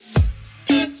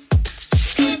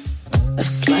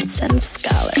Sluts and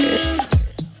Scholars.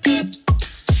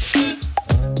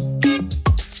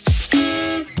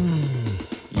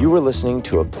 You were listening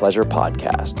to a Pleasure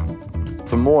podcast.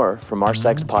 For more from our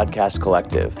Sex Podcast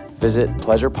Collective, visit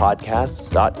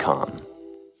pleasurepodcasts.com.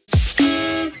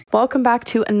 Welcome back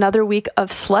to another week of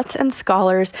Sluts and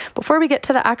Scholars. Before we get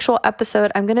to the actual episode,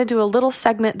 I'm going to do a little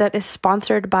segment that is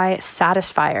sponsored by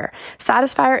Satisfyer.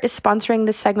 Satisfyer is sponsoring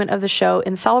this segment of the show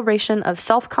in celebration of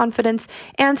self-confidence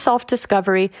and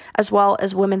self-discovery, as well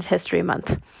as Women's History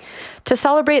Month. To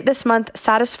celebrate this month,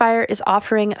 Satisfyer is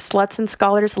offering Sluts and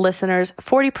Scholars listeners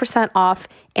 40% off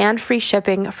and free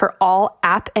shipping for all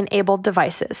app-enabled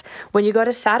devices when you go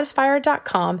to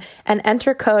satisfyer.com and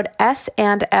enter code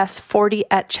S&S40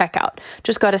 at checkout.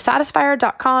 Just go to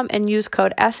satisfyer.com and use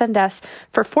code S&S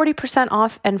for 40%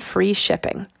 off and free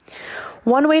shipping.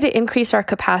 One way to increase our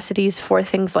capacities for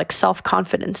things like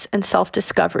self-confidence and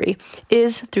self-discovery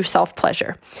is through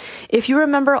self-pleasure. If you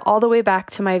remember all the way back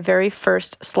to my very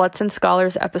first Sluts and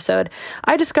Scholars episode,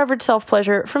 I discovered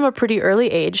self-pleasure from a pretty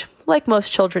early age, like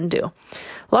most children do.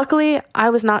 Luckily, I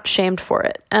was not shamed for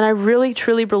it, and I really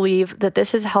truly believe that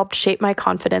this has helped shape my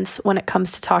confidence when it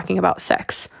comes to talking about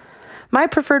sex. My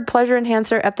preferred pleasure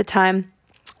enhancer at the time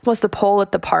was the pole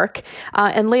at the park,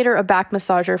 and later a back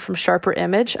massager from Sharper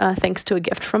Image, thanks to a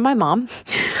gift from my mom.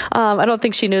 I don't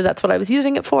think she knew that's what I was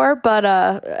using it for, but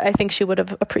I think she would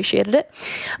have appreciated it.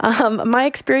 My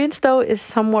experience, though, is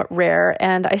somewhat rare,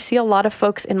 and I see a lot of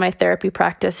folks in my therapy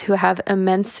practice who have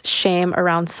immense shame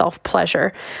around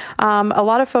self-pleasure. A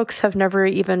lot of folks have never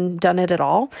even done it at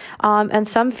all, and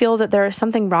some feel that there is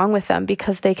something wrong with them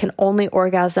because they can only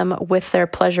orgasm with their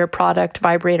pleasure product,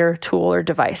 vibrator, tool, or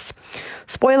device.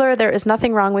 Spoiler, there is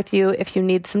nothing wrong with you if you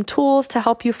need some tools to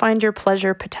help you find your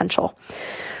pleasure potential.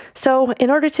 So in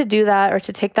order to do that or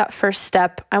to take that first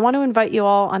step, I want to invite you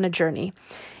all on a journey.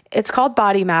 It's called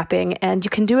body mapping, and you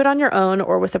can do it on your own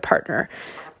or with a partner.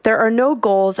 There are no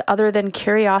goals other than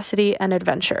curiosity and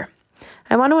adventure.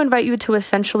 I want to invite you to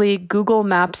essentially Google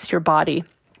Maps your body,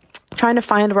 trying to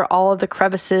find where all of the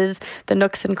crevices, the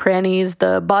nooks and crannies,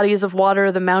 the bodies of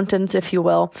water, the mountains, if you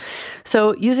will.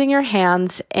 So using your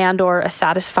hands and or a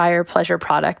Satisfyer pleasure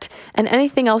product and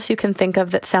anything else you can think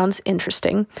of that sounds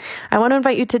interesting, I want to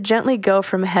invite you to gently go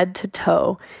from head to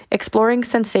toe, exploring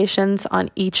sensations on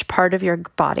each part of your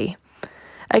body.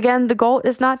 Again, the goal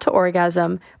is not to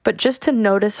orgasm, but just to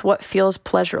notice what feels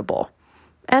pleasurable.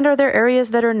 And are there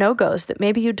areas that are no-goes that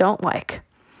maybe you don't like?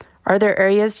 Are there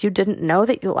areas you didn't know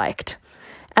that you liked?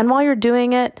 And while you're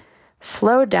doing it,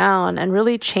 slow down and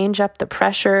really change up the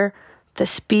pressure, the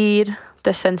speed,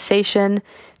 the sensation,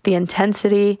 the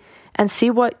intensity, and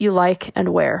see what you like and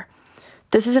where.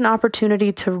 This is an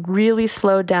opportunity to really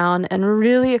slow down and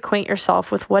really acquaint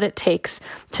yourself with what it takes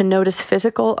to notice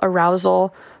physical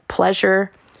arousal,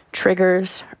 pleasure,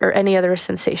 triggers, or any other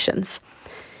sensations.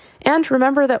 And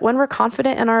remember that when we're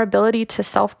confident in our ability to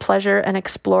self-pleasure and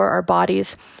explore our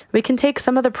bodies, we can take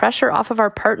some of the pressure off of our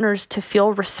partners to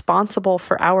feel responsible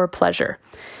for our pleasure.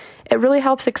 It really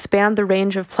helps expand the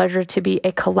range of pleasure to be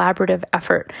a collaborative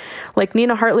effort. Like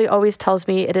Nina Hartley always tells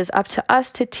me, it is up to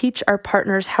us to teach our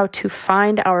partners how to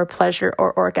find our pleasure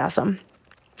or orgasm.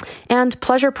 And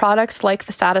pleasure products like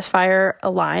the Satisfyer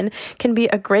line can be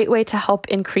a great way to help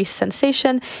increase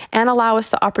sensation and allow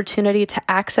us the opportunity to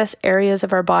access areas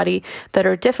of our body that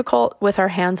are difficult with our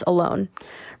hands alone.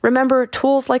 Remember,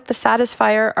 tools like the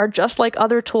Satisfyer are just like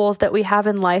other tools that we have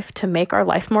in life to make our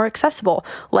life more accessible,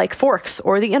 like forks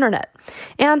or the internet.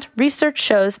 And research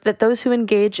shows that those who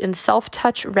engage in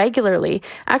self-touch regularly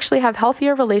actually have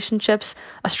healthier relationships,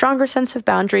 a stronger sense of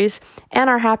boundaries, and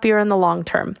are happier in the long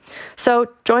term. So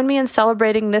join me in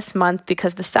celebrating this month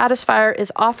because the Satisfyer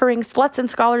is offering Sluts and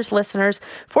Scholars listeners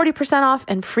 40% off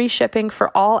and free shipping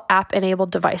for all app-enabled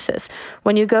devices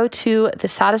when you go to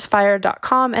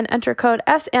thesatisfyer.com and enter code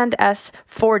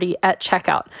S&S40 at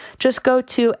checkout. Just go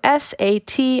to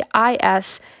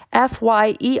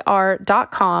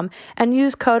SATISFYER.com and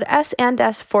use code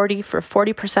S&S40 for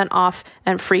 40% off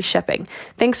and free shipping.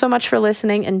 Thanks so much for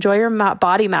listening. Enjoy your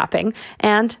body mapping.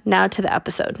 And now to the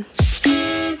episode.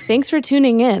 Thanks for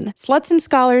tuning in. Sluts and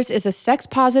Scholars is a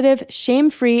sex-positive,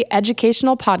 shame-free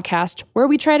educational podcast where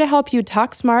we try to help you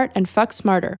talk smart and fuck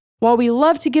smarter. While we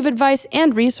love to give advice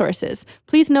and resources,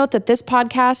 please note that this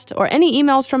podcast or any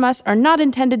emails from us are not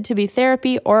intended to be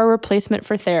therapy or a replacement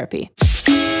for therapy.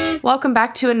 Welcome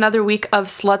back to another week of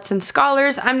Sluts and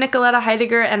Scholars. I'm Nicoletta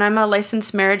Heidegger, and I'm a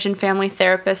licensed marriage and family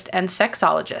therapist and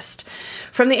sexologist.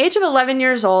 From the age of 11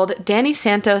 years old, Dani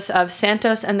Santos of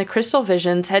Santos and the Crystal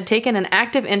Visions had taken an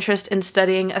active interest in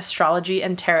studying astrology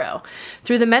and tarot.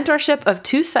 Through the mentorship of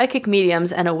 2 psychic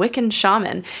mediums and a Wiccan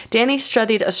shaman, Dani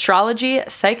studied astrology,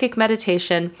 psychic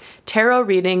meditation, tarot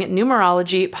reading,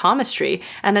 numerology, palmistry,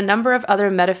 and a number of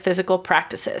other metaphysical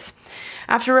practices.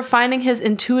 After refining his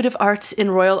intuitive arts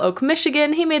in Royal Oak,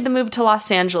 Michigan, he made the move to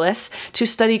Los Angeles to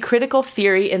study critical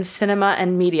theory in cinema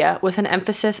and media with an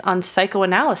emphasis on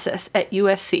psychoanalysis at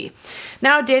USC.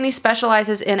 Now, Dani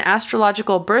specializes in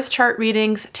astrological birth chart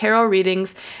readings, tarot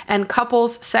readings, and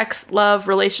couples, sex, love,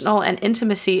 relational, and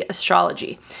intimacy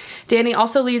astrology. Dani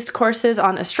also leads courses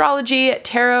on astrology,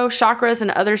 tarot, chakras,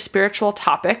 and other spiritual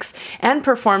topics, and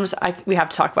performs, we have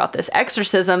to talk about this,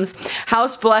 exorcisms,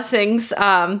 house blessings,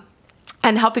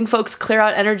 and helping folks clear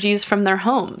out energies from their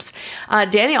homes.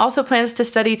 Dani also plans to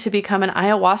study to become an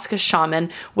ayahuasca shaman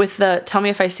with the, tell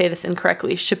me if I say this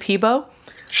incorrectly, Shipibo?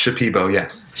 Shipibo,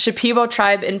 yes. Shipibo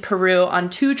tribe in Peru on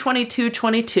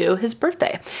 2/22/22, his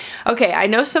birthday. Okay, I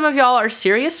know some of y'all are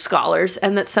serious scholars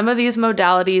and that some of these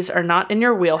modalities are not in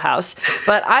your wheelhouse,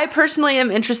 but I personally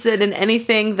am interested in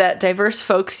anything that diverse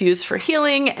folks use for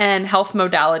healing and health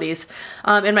modalities.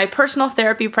 In my personal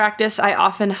therapy practice, I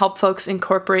often help folks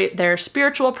incorporate their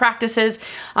spiritual practices,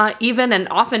 even and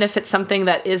often if it's something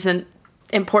that isn't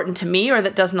important to me or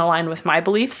that doesn't align with my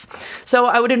beliefs. So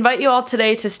I would invite you all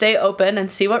today to stay open and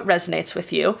see what resonates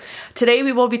with you. Today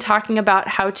we will be talking about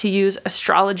how to use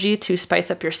astrology to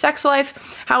spice up your sex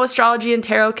life, how astrology and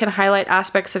tarot can highlight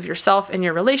aspects of yourself in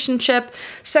your relationship,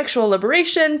 sexual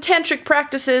liberation, tantric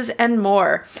practices, and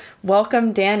more.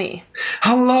 Welcome, Dani.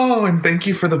 Hello, and thank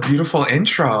you for the beautiful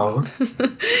intro.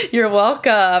 You're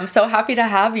welcome. So happy to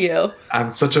have you.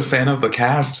 I'm such a fan of the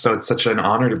cast, so it's such an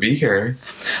honor to be here.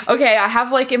 Okay, I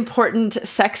have like important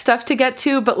sex stuff to get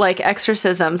to, but like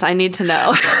exorcisms, I need to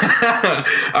know.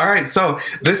 All right, so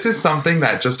this is something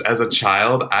that just as a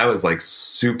child, I was like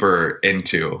super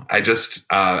into.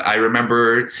 I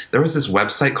remember there was this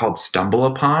website called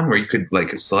StumbleUpon where you could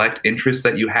like select interests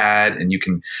that you had and you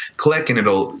can click and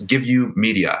it'll give you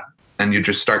media and you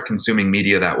just start consuming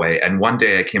media that way. And one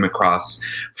day I came across,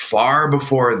 far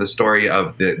before the story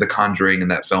of the Conjuring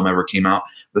and that film ever came out,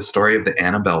 the story of the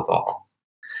Annabelle doll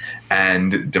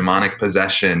and demonic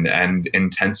possession and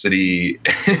intensity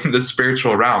in the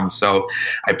spiritual realm. So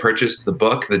I purchased the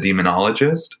book, The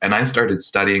Demonologist, and I started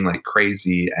studying like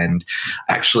crazy. And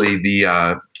actually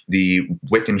the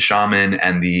Wiccan shaman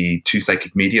and the 2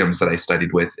 psychic mediums that I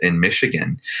studied with in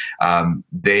Michigan,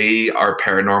 they are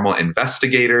paranormal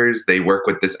investigators. They work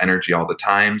with this energy all the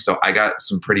time. So I got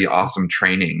some pretty awesome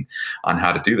training on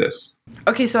how to do this.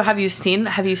 Okay, so have you seen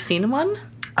one?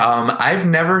 I've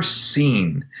never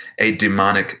seen a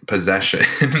demonic possession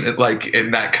like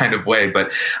in that kind of way,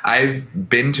 but I've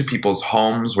been to people's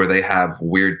homes where they have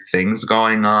weird things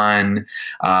going on.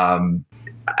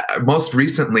 Most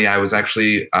recently, I was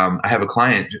actually, I have a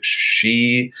client,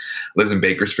 she lives in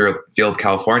Bakersfield,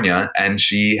 California, and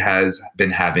she has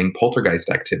been having poltergeist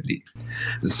activity.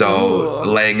 So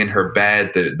laying in her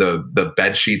bed, the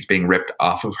bed sheets being ripped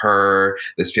off of her,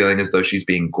 this feeling as though she's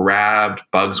being grabbed,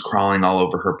 bugs crawling all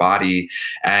over her body.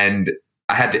 And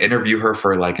I had to interview her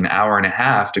for like an hour and a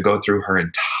half to go through her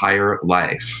entire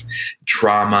life,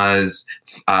 traumas,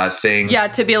 things. Yeah,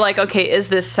 to be like, okay, is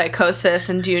this psychosis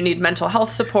and do you need mental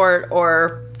health support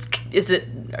or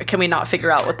can we not figure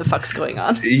out what the fuck's going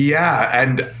on? Yeah,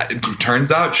 and it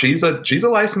turns out she's a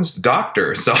licensed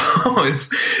doctor. So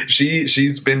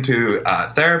she's been to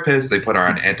therapists, they put her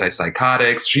on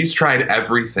antipsychotics. She's tried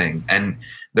everything and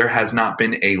there has not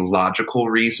been a logical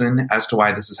reason as to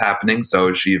why this is happening.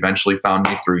 So she eventually found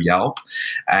me through Yelp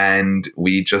and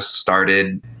we just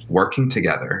started working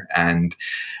together and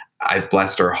I've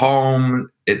blessed her home.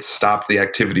 It stopped the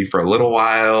activity for a little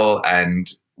while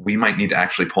and we might need to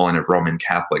actually pull in a Roman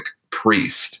Catholic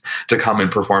priest to come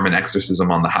and perform an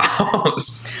exorcism on the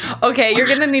house. Okay, you're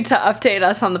going to need to update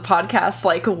us on the podcast,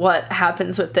 like what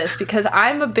happens with this, because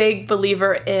I'm a big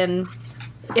believer in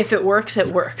if it works, it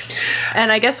works. And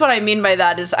I guess what I mean by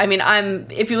that is,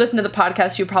 if you listen to the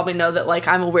podcast, you probably know that like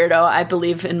I'm a weirdo. I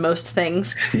believe in most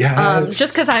things. Yes.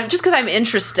 Just because I'm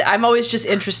interested. I'm always just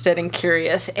interested and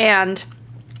curious. And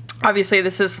obviously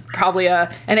this is probably an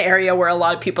area where a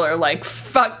lot of people are like,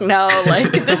 fuck no,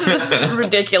 like this is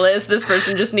ridiculous. This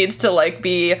person just needs to like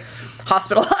be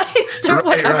hospitalized or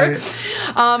whatever.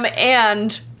 Right.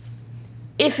 And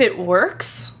if it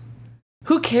works,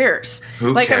 who cares?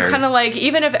 Who cares? I'm kind of like,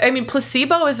 even if,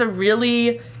 placebo is a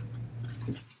really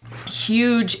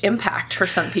huge impact for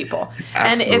some people.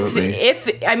 Absolutely. And if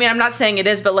I mean, I'm not saying it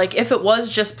is, but like if it was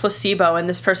just placebo and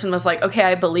this person was like, okay,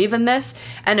 I believe in this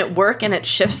and it works and it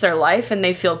shifts their life and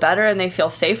they feel better and they feel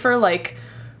safer, like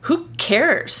who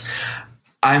cares?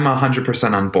 I'm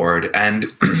 100% on board. And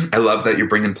I love that you're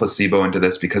bringing placebo into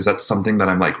this, because that's something that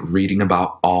I'm like reading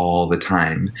about all the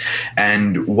time.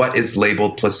 And what is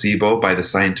labeled placebo by the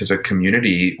scientific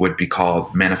community would be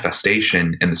called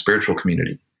manifestation in the spiritual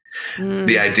community.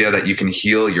 The idea that you can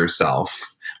heal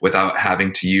yourself without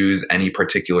having to use any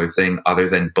particular thing other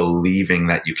than believing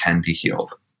that you can be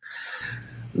healed.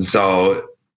 So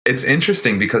it's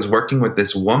interesting because working with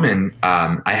this woman,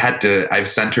 I've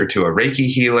sent her to a Reiki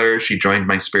healer. She joined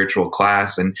my spiritual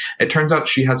class, and it turns out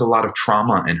she has a lot of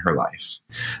trauma in her life.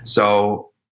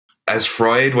 So as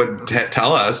Freud would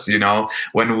tell us,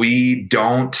 when we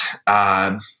don't,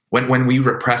 when we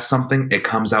repress something, it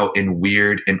comes out in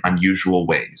weird and unusual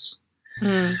ways.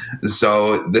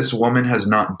 So this woman has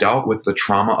not dealt with the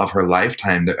trauma of her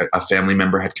lifetime. A family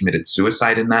member had committed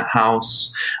suicide in that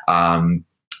house. Her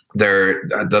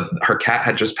cat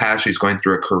had just passed. She's going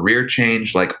through a career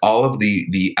change. Like all of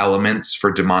the elements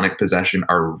for demonic possession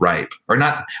are ripe, or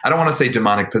not. I don't want to say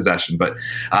demonic possession, but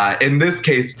in this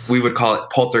case, we would call it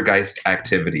poltergeist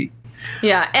activity.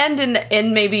 Yeah. And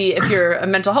in maybe if you're a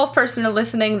mental health person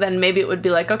listening, then maybe it would be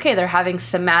like, okay, they're having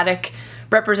somatic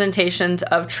representations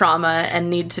of trauma and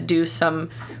need to do some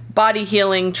body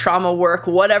healing, trauma work,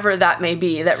 whatever that may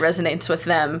be that resonates with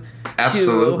them.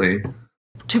 Absolutely.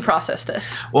 To process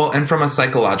this. Well, and from a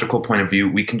psychological point of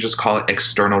view, we can just call it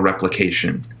external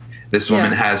replication. This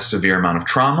woman has severe amount of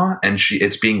trauma, and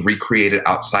it's being recreated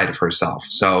outside of herself.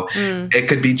 So it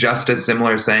could be just as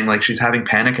similar as saying like she's having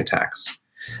panic attacks.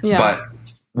 Yeah. But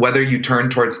whether you turn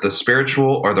towards the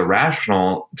spiritual or the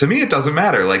rational, to me, it doesn't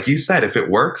matter. Like you said, if it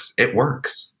works, it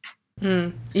works.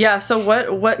 Yeah. So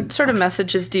what sort of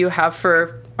messages do you have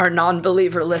for our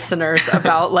non-believer listeners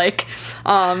about like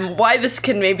why this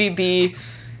can maybe be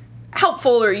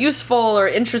helpful or useful or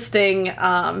interesting,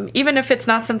 even if it's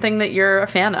not something that you're a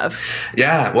fan of?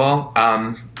 Yeah, well,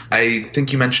 I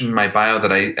think you mentioned in my bio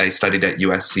that I studied at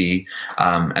USC,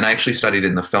 and I actually studied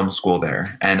in the film school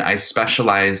there, and I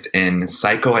specialized in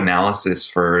psychoanalysis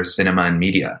for cinema and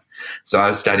media. So I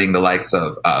was studying the likes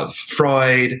of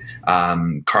Freud,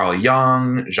 Carl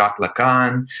Jung, Jacques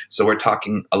Lacan. So we're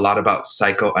talking a lot about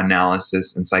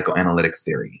psychoanalysis and psychoanalytic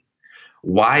theory.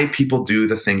 Why people do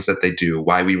the things that they do,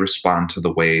 why we respond to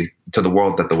the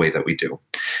world the way that we do.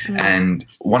 And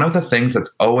one of the things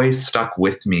that's always stuck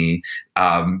with me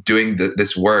doing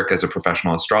this work as a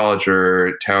professional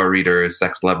astrologer, tarot reader,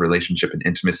 sex, love, relationship, and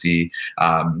intimacy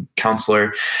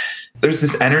counselor, there's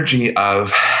this energy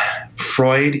of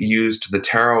Freud used the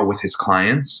tarot with his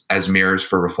clients as mirrors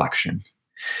for reflection.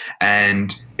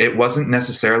 And it wasn't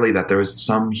necessarily that there was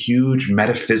some huge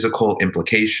metaphysical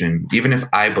implication, even if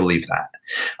I believe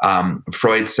that.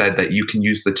 Freud said that you can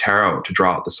use the tarot to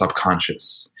draw out the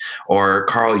subconscious. Or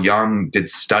Carl Jung did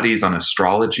studies on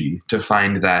astrology to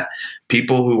find that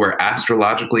people who were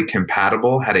astrologically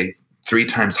compatible had a 3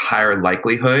 times higher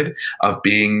likelihood of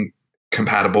being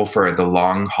compatible for the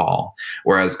long haul,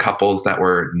 whereas couples that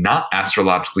were not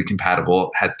astrologically compatible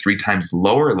had 3 times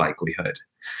lower likelihood.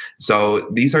 So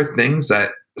these are things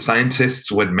that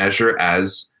scientists would measure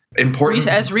as important.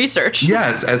 As research.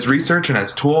 Yes, as research and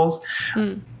as tools.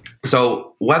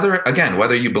 So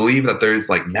whether you believe that there's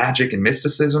like magic and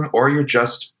mysticism, or you're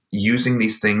just using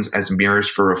these things as mirrors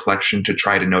for reflection to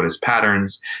try to notice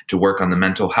patterns, to work on the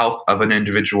mental health of an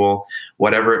individual,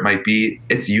 whatever it might be,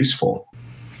 it's useful.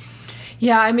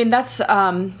 Yeah, I mean, that's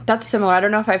similar. I don't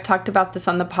know if I've talked about this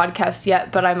on the podcast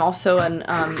yet, but I'm also an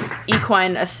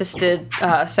equine-assisted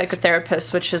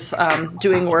psychotherapist, which is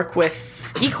doing work with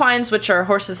equines, which are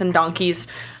horses and donkeys.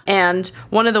 And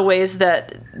one of the ways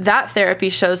that therapy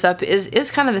shows up is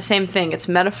kind of the same thing. It's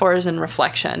metaphors and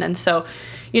reflection. And so,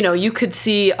 you could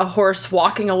see a horse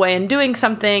walking away and doing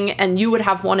something, and you would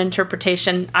have one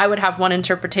interpretation. I would have one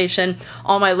interpretation.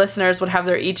 All my listeners would have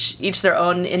each their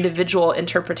own individual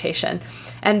interpretation.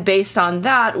 And based on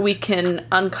that, we can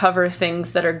uncover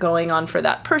things that are going on for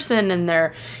that person and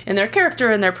their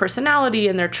character and their personality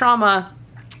and their trauma,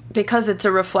 because it's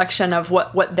a reflection of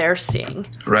what they're seeing.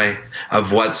 Right.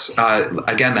 Of what's,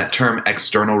 again, that term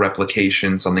external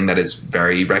replication, something that is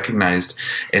very recognized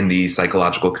in the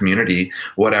psychological community.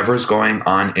 Whatever's going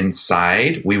on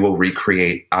inside, we will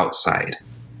recreate outside.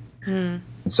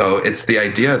 So it's the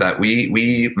idea that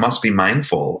we must be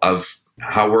mindful of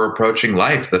how we're approaching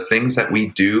life. The things that we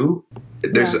do,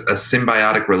 there's a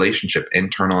symbiotic relationship,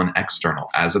 internal and external,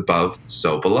 as above,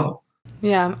 so below.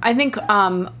 Yeah, I think,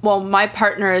 my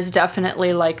partner is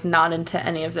definitely like not into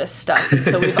any of this stuff. And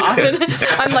so we've often,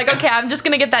 I'm like, okay, I'm just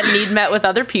going to get that need met with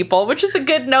other people, which is a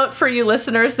good note for you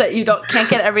listeners that you can't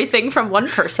get everything from one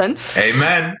person.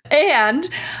 Amen. And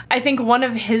I think one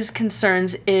of his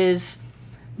concerns is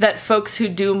that folks who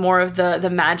do more of the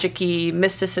magic-y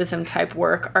mysticism type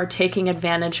work are taking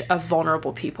advantage of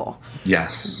vulnerable people.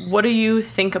 Yes. What do you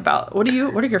think about, what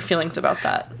are your feelings about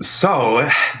that? So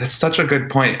that's such a good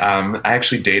point. I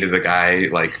actually dated a guy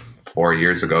like 4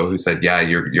 years ago who said, yeah,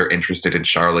 you're interested in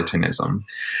charlatanism.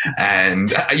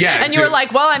 And and you were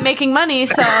like, well, I'm making money,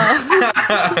 so.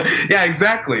 Yeah,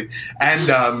 exactly.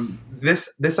 And,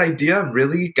 this idea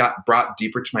really got brought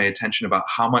deeper to my attention about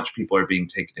how much people are being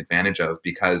taken advantage of,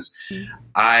 because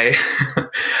I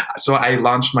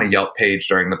launched my Yelp page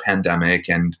during the pandemic,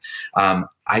 and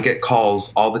I get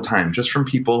calls all the time just from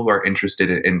people who are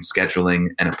interested in scheduling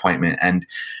an appointment. And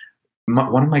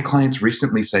one of my clients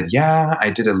recently said, yeah, I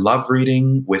did a love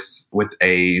reading with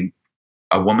a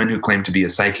woman who claimed to be a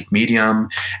psychic medium,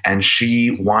 and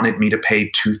she wanted me to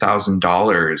pay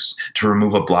 $2,000 to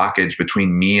remove a blockage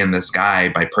between me and this guy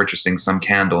by purchasing some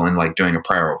candle and like doing a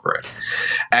prayer over it.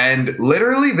 And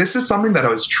literally, this is something that I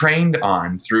was trained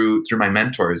on through my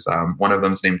mentors. One of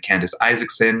them is named Candace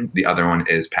Isaacson. The other one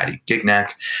is Patty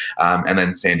Gignac. And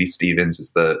then Sandy Stevens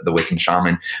is the Wiccan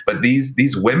shaman. But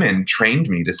these women trained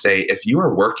me to say, if you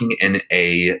are working in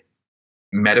a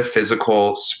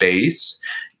metaphysical space,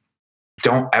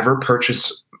 don't ever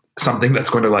purchase something that's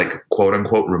going to like, quote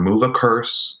unquote, remove a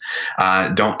curse.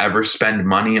 Don't ever spend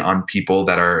money on people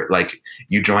that are like,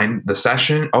 you join the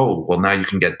session. Oh, well, now you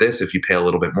can get this if you pay a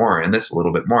little bit more, and this a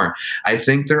little bit more. I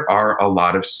think there are a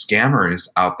lot of scammers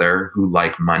out there who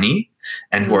like money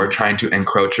and who are trying to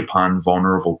encroach upon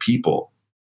vulnerable people.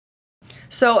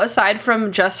 So aside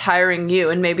from just hiring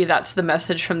you, and maybe that's the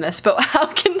message from this, but how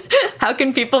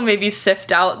can people maybe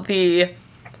sift out the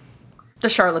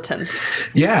charlatans?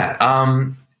 Yeah.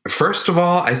 First of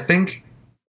all, I think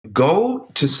go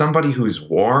to somebody who's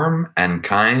warm and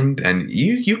kind, and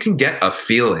you can get a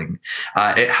feeling.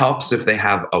 It helps if they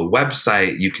have a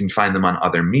website. You can find them on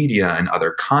other media and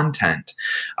other content.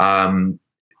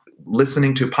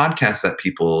 Listening to podcasts that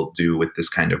people do with this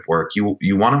kind of work,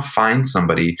 you want to find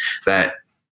somebody that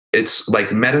it's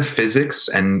like metaphysics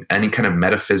and any kind of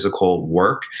metaphysical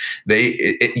work.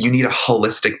 You need a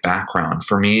holistic background.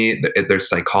 For me, there's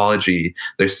psychology,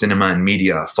 there's cinema and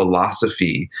media,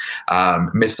 philosophy,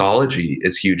 mythology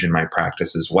is huge in my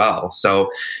practice as well. So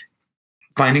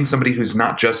finding somebody who's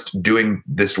not just doing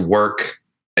this work,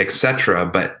 etc.,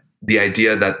 but the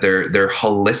idea that they're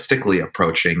holistically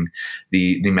approaching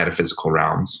the metaphysical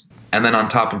realms. And then on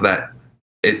top of that,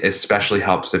 it especially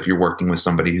helps if you're working with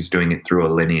somebody who's doing it through a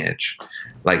lineage.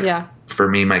 Like for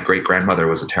me, my great grandmother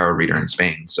was a tarot reader in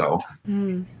Spain. So,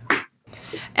 and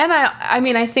I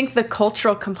mean, I think the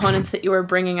cultural components that you were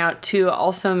bringing out too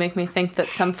also make me think that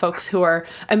some folks who are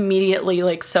immediately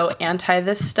like so anti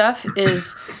this stuff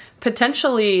is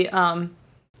potentially,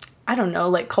 I don't know,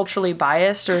 like culturally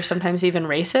biased or sometimes even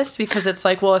racist, because it's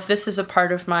like, well, if this is a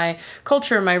part of my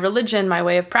culture, my religion, my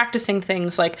way of practicing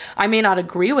things, like I may not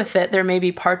agree with it. There may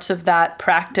be parts of that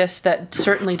practice that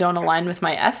certainly don't align with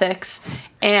my ethics.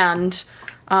 And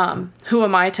who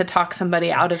am I to talk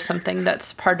somebody out of something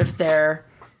that's part of their,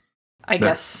 I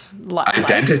guess,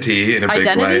 identity in a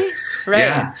big way. Right.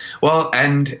 Yeah. Well,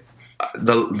 and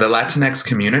the Latinx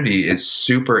community is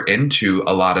super into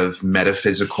a lot of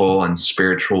metaphysical and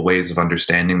spiritual ways of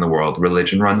understanding the world.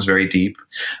 Religion runs very deep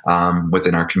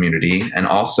within our community. And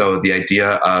also the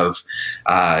idea of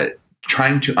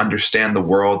trying to understand the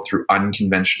world through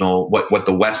unconventional, what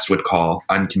the West would call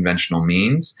unconventional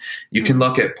means. You can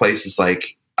look at places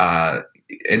like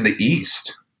in the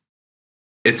East.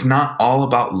 It's not all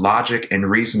about logic and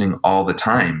reasoning all the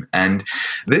time. And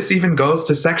this even goes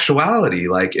to sexuality.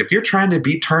 Like if you're trying to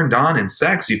be turned on in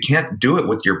sex, you can't do it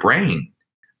with your brain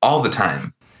all the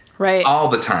time. Right. All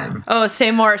the time. Oh, say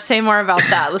more about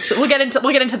that. We'll get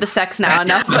into the sex now.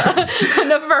 Enough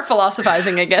of our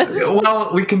philosophizing, I guess. Well,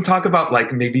 we can talk about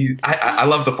like maybe I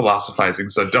love the philosophizing,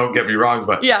 so don't get me wrong,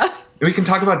 but yeah. We can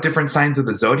talk about different signs of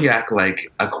the zodiac,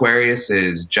 like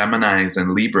Aquariuses, Geminis,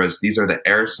 and Libras. These are the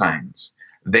air signs.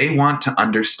 They want to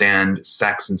understand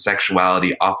sex and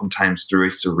sexuality oftentimes through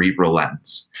a cerebral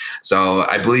lens. So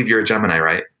I believe you're a Gemini,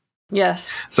 right?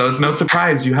 Yes. So it's no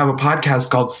surprise you have a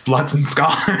podcast called Sluts and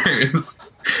Scholars.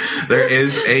 There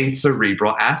is a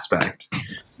cerebral aspect.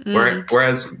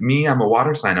 Whereas me, I'm a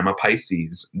water sign, I'm a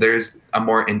Pisces. There's a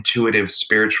more intuitive,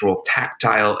 spiritual,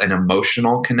 tactile, and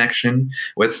emotional connection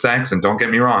with sex. And don't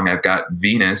get me wrong, I've got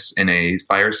Venus in a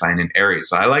fire sign in Aries.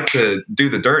 So I like to do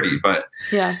the dirty, but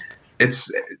yeah.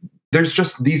 there's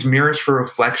just these mirrors for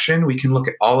reflection. We can look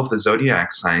at all of the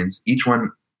zodiac signs. Each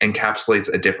one encapsulates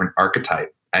a different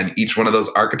archetype, and each one of those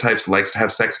archetypes likes to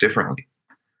have sex differently.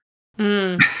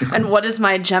 And what does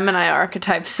my Gemini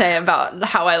archetype say about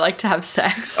how I like to have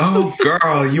sex? Oh,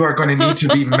 girl, you are going to need to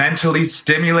be mentally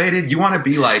stimulated. You want to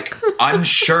be like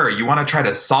unsure. You want to try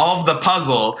to solve the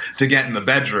puzzle to get in the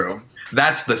bedroom.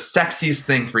 That's the sexiest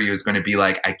thing for you, is going to be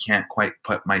like, I can't quite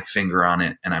put my finger on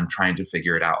it and I'm trying to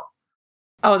figure it out.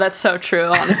 Oh, that's so true,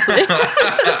 honestly.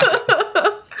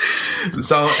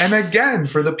 So, and again,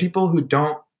 for the people who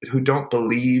don't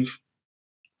believe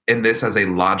in this as a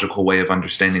logical way of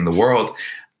understanding the world,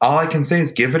 all I can say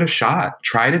is give it a shot.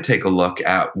 Try to take a look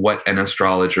at what an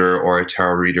astrologer or a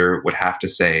tarot reader would have to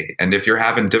say. And if you're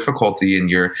having difficulty in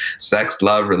your sex,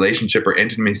 love, relationship, or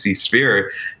intimacy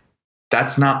sphere,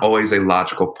 that's not always a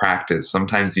logical practice.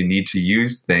 Sometimes you need to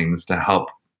use things to help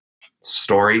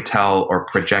storytell or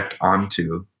project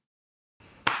onto.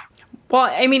 Well,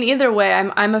 I mean, either way,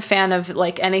 I'm a fan of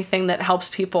like anything that helps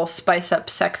people spice up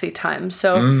sexy time.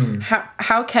 So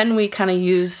how can we kind of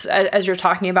use, as you're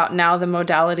talking about now, the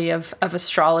modality of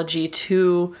astrology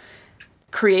to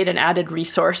create an added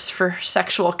resource for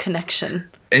sexual connection?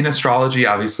 In astrology,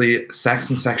 obviously, sex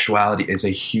and sexuality is a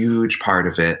huge part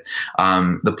of it.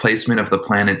 The placement of the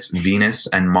planets Venus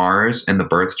and Mars in the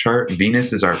birth chart.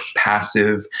 Venus is our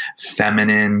passive,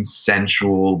 feminine,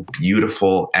 sensual,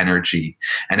 beautiful energy,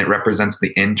 and it represents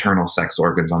the internal sex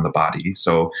organs on the body.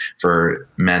 So for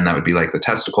men, that would be like the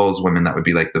testicles. Women, that would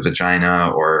be like the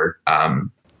vagina or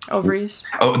ovaries.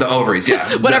 Oh, the ovaries,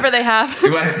 yeah. Whatever they have.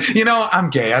 You know, I'm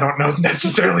gay. I don't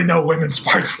necessarily know women's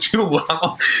parts too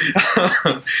well.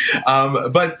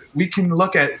 But we can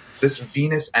look at this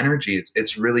Venus energy.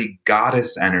 It's really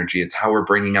goddess energy. It's how we're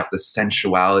bringing up the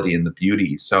sensuality and the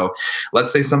beauty. So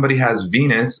let's say somebody has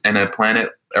Venus in a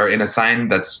planet or in a sign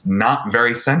that's not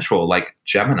very sensual, like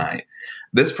Gemini.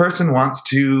 This person wants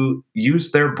to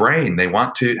use their brain. They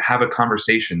want to have a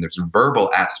conversation. There's verbal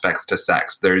aspects to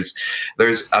sex. There's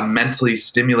a mentally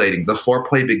stimulating. The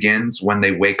foreplay begins when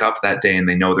they wake up that day and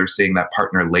they know they're seeing that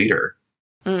partner later.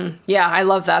 Yeah, I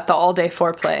love that. The all-day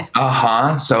foreplay.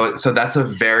 So that's a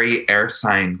very air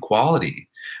sign quality.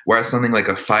 Whereas something like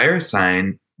a fire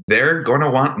sign, they're going to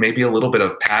want maybe a little bit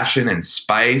of passion and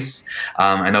spice.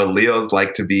 I know Leos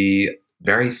like to be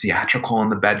very theatrical in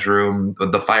the bedroom,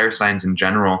 the fire signs in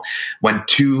general. When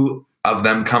two of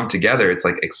them come together, it's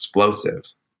like explosive.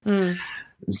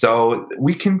 So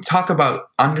we can talk about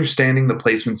understanding the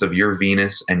placements of your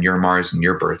Venus and your Mars in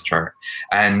your birth chart.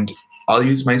 And I'll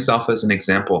use myself as an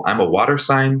example. I'm a water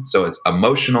sign, so it's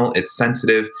emotional, it's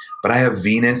sensitive, but I have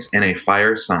Venus in a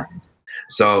fire sign.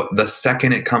 So the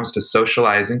second it comes to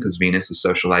socializing, because Venus is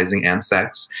socializing and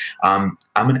sex, I'm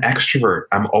an extrovert.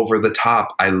 I'm over the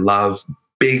top. I love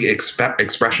big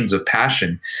expressions of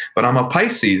passion, but I'm a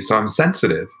Pisces, so I'm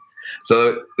sensitive.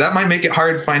 So that might make it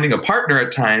hard finding a partner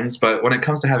at times, but when it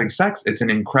comes to having sex, it's an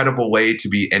incredible way to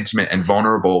be intimate and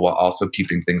vulnerable while also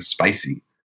keeping things spicy.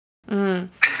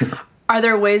 Are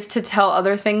there ways to tell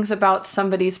other things about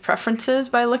somebody's preferences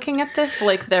by looking at this,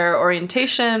 like their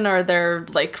orientation or their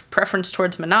like preference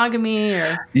towards monogamy?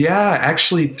 Or yeah,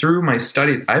 actually, through my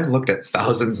studies, I've looked at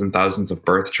thousands and thousands of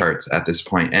birth charts at this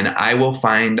point, and I will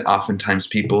find oftentimes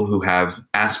people who have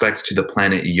aspects to the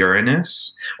planet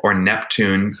Uranus or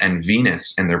Neptune and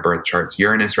Venus in their birth charts.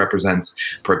 Uranus represents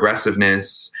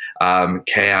progressiveness,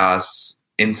 chaos,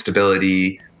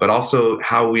 instability, but also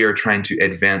how we are trying to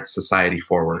advance society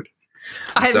forward.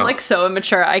 I'm so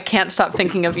immature. I can't stop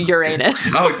thinking of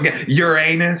Uranus. Oh, yeah.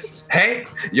 Uranus. Hey,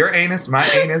 Uranus, my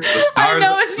anus. I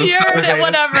know it's Uranus,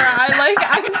 whatever.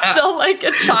 I'm still like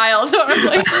a child. I'm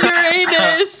like,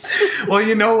 Uranus. Well,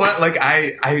 you know what? Like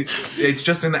it's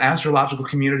just in the astrological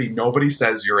community, nobody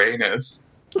says Uranus.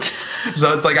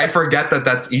 So it's like, I forget that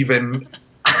that's even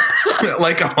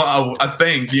like a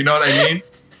thing. You know what I mean?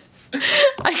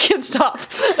 I can't stop.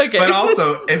 Okay. But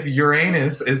also, if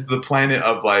Uranus is the planet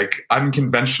of like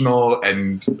unconventional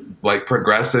and like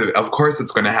progressive, of course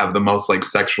it's going to have the most like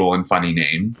sexual and funny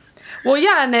name. Well,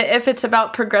 yeah, and if it's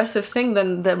about progressive thing,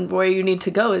 then where you need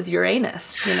to go is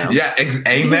Uranus, you know? Yeah,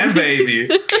 amen, baby.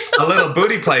 A little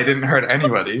booty play didn't hurt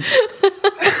anybody.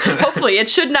 Hopefully, it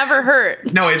should never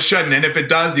hurt. No, it shouldn't. And if it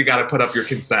does, you got to put up your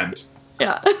consent.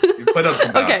 Yeah. You put up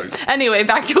some boundaries. Okay. Anyway,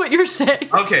 back to what you're saying.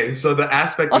 Okay, so the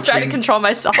aspect. I'll try to control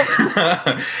myself.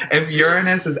 If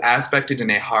Uranus is aspected in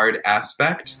a hard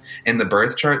aspect in the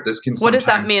birth chart, this can. What does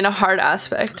that mean? A hard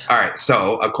aspect? All right.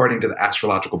 So according to the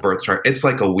astrological birth chart, it's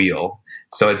like a wheel.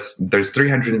 So there's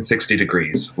 360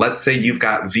 degrees. Let's say you've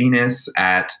got Venus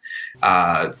at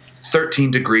 13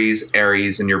 degrees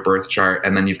Aries in your birth chart,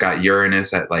 and then you've got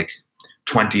Uranus at like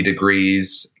 20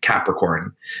 degrees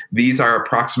Capricorn. These are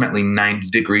approximately 90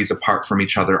 degrees apart from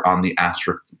each other on the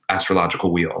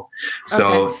astrological wheel.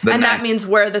 So that means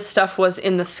where the stuff was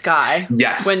in the sky.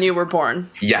 Yes. When you were born.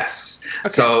 Yes. Okay.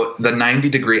 So the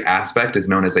 90-degree aspect is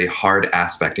known as a hard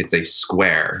aspect. It's a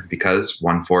square because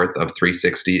 1/4 of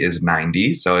 360 is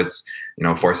 90. So it's,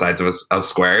 4 sides of a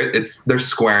square. They're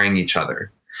squaring each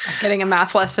other. I'm getting a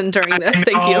math lesson during this.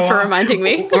 Thank you for reminding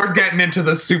me. We're getting into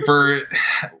the super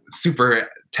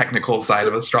technical side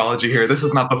of astrology here. This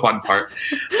is not the fun part.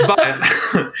 But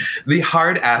the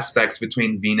hard aspects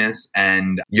between Venus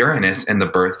and Uranus in the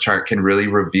birth chart can really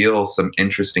reveal some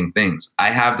interesting things.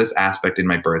 I have this aspect in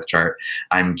my birth chart.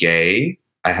 I'm gay.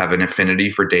 I have an affinity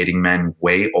for dating men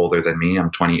way older than me. I'm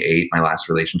 28. My last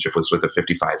relationship was with a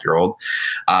 55-year-old.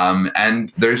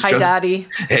 And there's Hi, Daddy.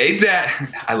 Hey, Dad.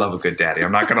 I love a good daddy.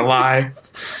 I'm not going to lie.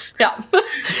 Yeah.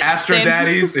 Astro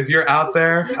Daddies, if you're out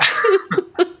there,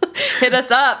 hit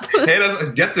us up.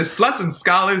 Get the Sluts and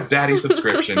Scholars Daddy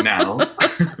subscription now.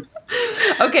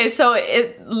 Okay, so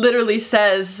it literally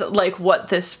says like what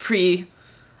this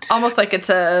almost like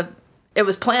it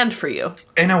was planned for you.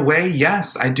 In a way,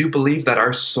 yes. I do believe that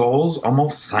our souls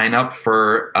almost sign up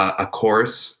for a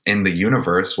course in the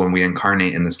universe when we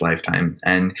incarnate in this lifetime.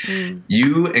 And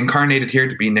you incarnated here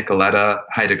to be Nicoletta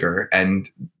Heidegger, and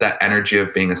that energy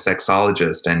of being a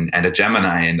sexologist and a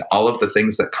Gemini and all of the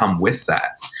things that come with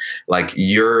that. Like,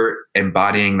 you're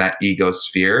embodying that ego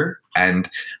sphere. And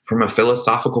from a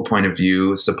philosophical point of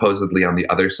view, supposedly on the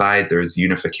other side, there's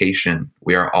unification.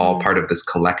 We are all part of this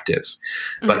collective.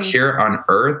 But here on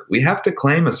Earth, we have to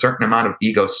claim a certain amount of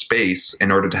ego space in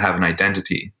order to have an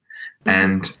identity.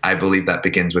 And I believe that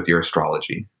begins with your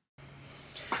astrology.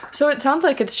 So it sounds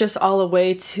like it's just all a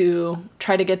way to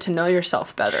try to get to know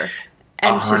yourself better.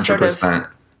 And 100%. To sort of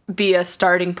be a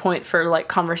starting point for like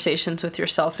conversations with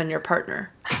yourself and your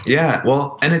partner. Yeah,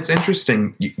 well, and it's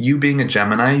interesting. You being a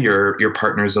Gemini, your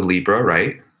partner's a Libra,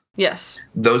 right? Yes.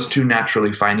 Those two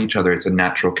naturally find each other. It's a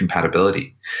natural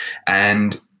compatibility.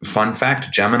 And fun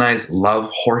fact, Geminis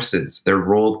love horses. They're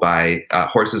ruled by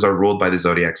horses are ruled by the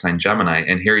zodiac sign Gemini.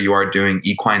 And here you are doing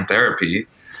equine therapy.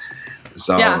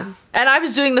 So yeah. And I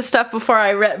was doing the stuff before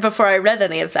I read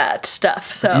any of that stuff.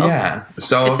 So yeah,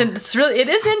 so it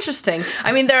is interesting.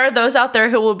 I mean, there are those out there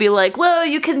who will be like, well,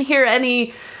 you can hear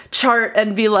any chart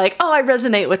and be like, oh, I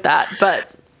resonate with that.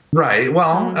 But right,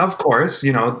 well, of course,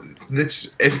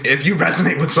 this if you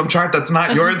resonate with some chart that's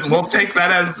not yours, we'll take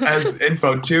that as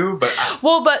info too.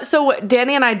 But so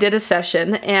Danny and I did a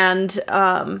session, and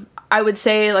I would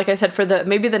say, like I said, for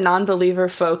maybe the non-believer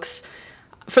folks.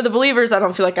 For the believers, I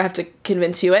don't feel like I have to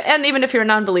convince you. And even if you're a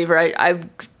non-believer, I'm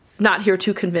not here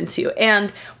to convince you.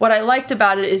 And what I liked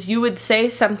about it is you would say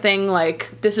something like,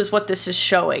 this is what this is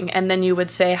showing. And then you would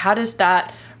say, how does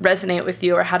that resonate with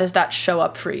you? Or how does that show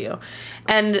up for you?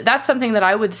 And that's something that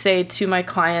I would say to my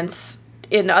clients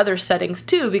in other settings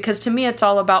too, because to me, it's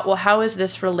all about, well, how is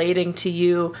this relating to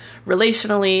you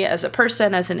relationally as a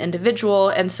person, as an individual?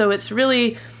 And so it's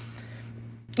really...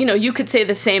 you could say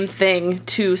the same thing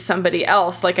to somebody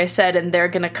else, like I said, and they're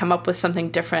going to come up with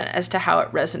something different as to how it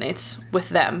resonates with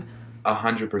them.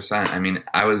 100%. I mean,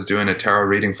 I was doing a tarot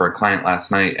reading for a client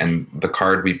last night, and the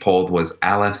card we pulled was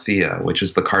Aletheia, which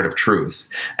is the card of truth.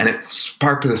 And it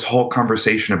sparked this whole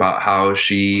conversation about how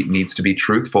she needs to be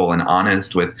truthful and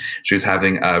honest she was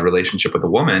having a relationship with a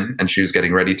woman, and she was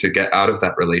getting ready to get out of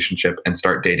that relationship and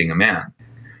start dating a man.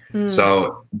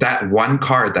 So that one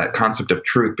card, that concept of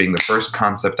truth being the first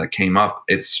concept that came up,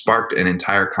 it sparked an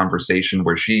entire conversation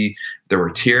where there were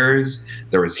tears,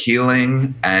 there was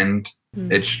healing, and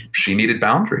she needed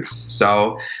boundaries.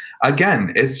 So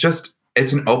again, it's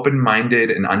an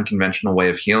open-minded and unconventional way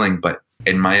of healing, but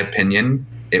in my opinion,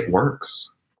 it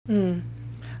works.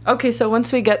 Okay, so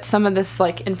once we get some of this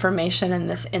like information and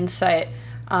this insight,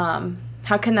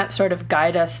 how can that sort of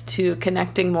guide us to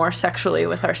connecting more sexually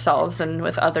with ourselves and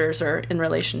with others or in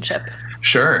relationship?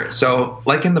 Sure. So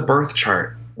like in the birth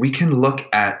chart, we can look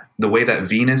at the way that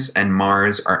Venus and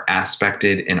Mars are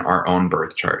aspected in our own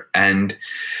birth chart. And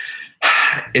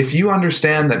if you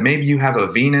understand that maybe you have a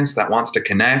Venus that wants to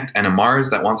connect and a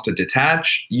Mars that wants to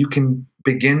detach, you can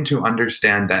begin to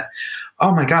understand that,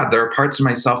 oh my God, there are parts of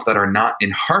myself that are not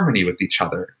in harmony with each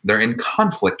other. They're in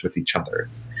conflict with each other.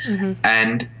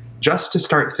 And just to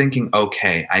start thinking,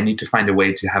 okay, I need to find a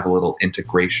way to have a little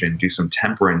integration, do some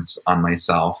temperance on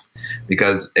myself.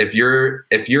 Because if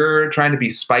you're trying to be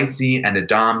spicy and a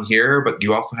dom here, but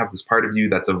you also have this part of you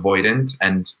that's avoidant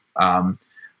and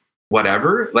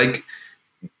whatever, like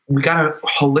we got to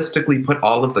holistically put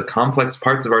all of the complex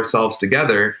parts of ourselves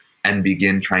together and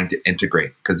begin trying to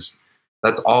integrate. Because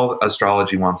That's all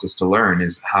astrology wants us to learn,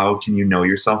 is how can you know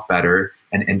yourself better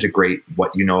and integrate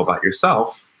what you know about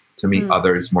yourself to meet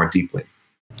others more deeply.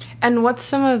 And what's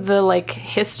some of the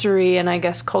history and I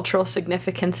guess cultural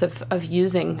significance of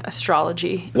using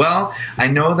astrology? Well, I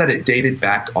know that it dated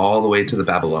back all the way to the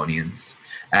Babylonians,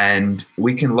 and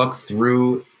we can look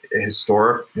through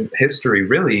history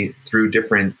really through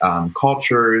different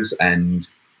cultures and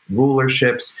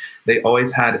rulerships. They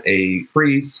always had a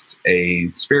priest, a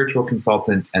spiritual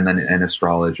consultant, and then an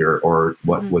astrologer, or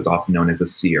what was often known as a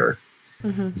seer.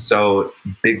 So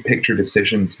big picture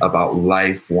decisions about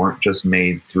life weren't just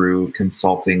made through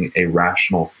consulting a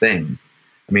rational thing.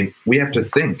 I mean, we have to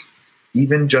think,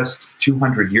 even just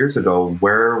 200 years ago,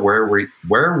 where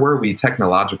were we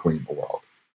technologically in the world?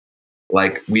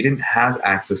 We didn't have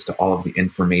access to all of the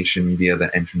information via the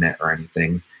internet or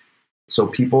anything. So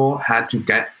people had to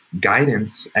get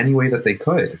guidance any way that they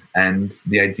could. And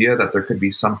the idea that there could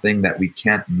be something that we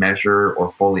can't measure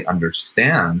or fully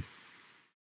understand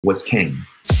was king.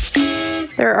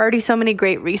 There are already so many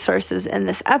great resources in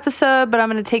this episode, but I'm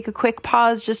going to take a quick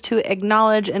pause just to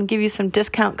acknowledge and give you some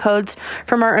discount codes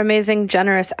from our amazing,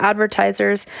 generous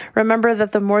advertisers. Remember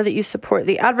that the more that you support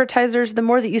the advertisers, the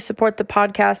more that you support the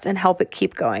podcast and help it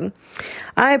keep going.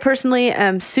 I personally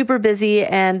am super busy,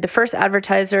 and the first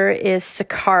advertiser is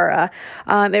Sakara.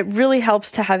 It really helps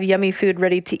to have yummy food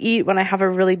ready to eat when I have a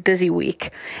really busy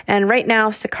week. And right now,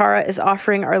 Sakara is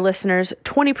offering our listeners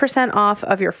 20% off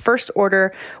of your first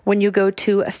order when you go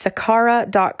to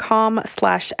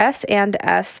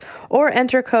sakara.com/S&S or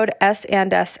enter code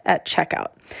S&S at checkout.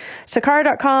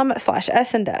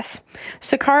 Sakara.com/S&S.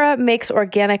 Sakara makes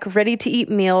organic, ready-to-eat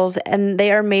meals, and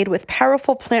they are made with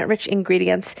powerful plant-rich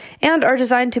ingredients and are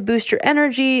designed to boost your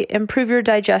energy, improve your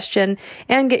digestion,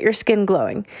 and get your skin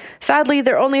glowing. Sadly,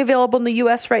 they're only available in the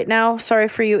US right now. Sorry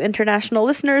for you international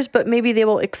listeners, but maybe they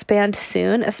will expand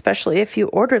soon, especially if you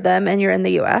order them and you're in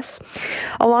the US.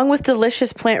 Along with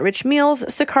delicious plant-rich meals,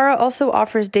 Sakara also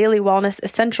offers daily wellness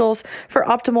essentials for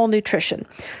optimal nutrition.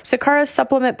 Sakara's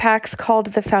supplement packs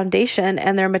called the Foundation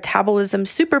and their Metabolism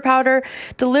Super Powder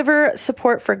deliver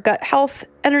support for gut health,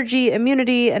 energy,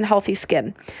 immunity, and healthy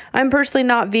skin. I'm personally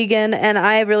not vegan, and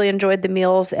I really enjoyed the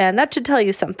meals, and that should tell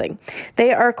you something.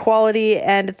 They are quality,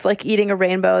 and it's like eating a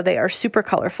rainbow. They are super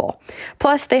colorful.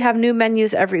 Plus, they have new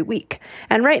menus every week.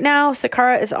 And right now,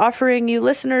 Sakara is offering you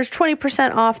listeners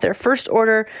 20% off their first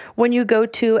order when you go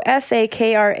to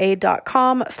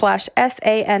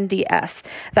sakara.com/SANDS.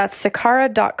 That's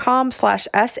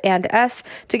sakara.com/S&S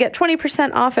to get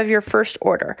 20% off of your first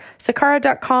order.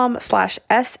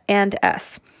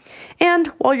 sakara.com/S&S. And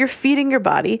while you're feeding your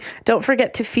body, don't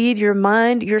forget to feed your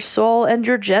mind, your soul, and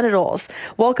your genitals.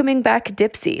 Welcoming back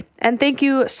Dipsea. And thank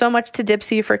you so much to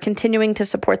Dipsea for continuing to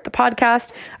support the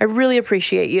podcast. I really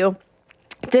appreciate you.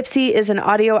 Dipsea is an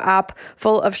audio app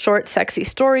full of short, sexy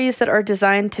stories that are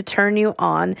designed to turn you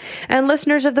on. And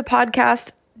listeners of the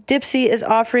podcast, Dipsea is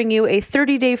offering you a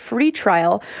 30-day free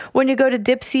trial when you go to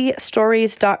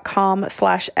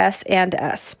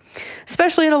dipsea.com/S&S.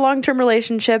 Especially in a long-term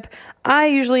relationship, I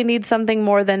usually need something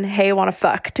more than, hey, wanna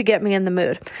fuck, to get me in the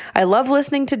mood. I love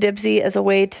listening to Dipsea as a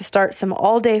way to start some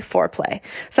all-day foreplay.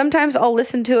 Sometimes I'll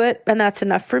listen to it, and that's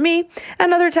enough for me,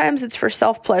 and other times it's for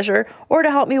self-pleasure or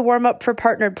to help me warm up for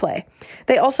partnered play.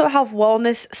 They also have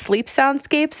wellness sleep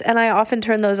soundscapes, and I often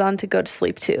turn those on to go to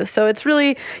sleep too. So it's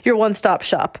really your one-stop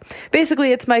shop.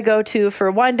 Basically, it's my go-to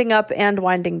for winding up and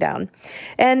winding down.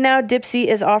 And now Dipsea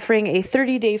is offering a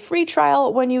 30-day free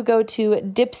trial when you go to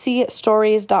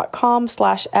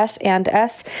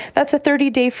dipseastories.com/S&S. That's a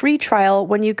 30-day free trial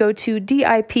when you go to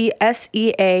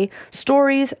DIPSEA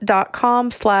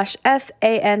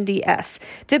stories.com/SANDS.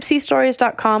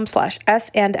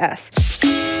 dipseastories.com/S&S.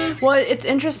 Well, it's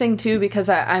interesting too because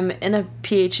I'm in a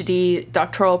PhD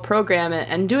doctoral program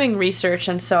and doing research,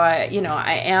 and so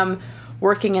I am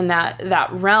working in that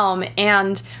realm.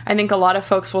 And I think a lot of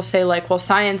folks will say well,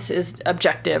 science is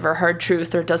objective or hard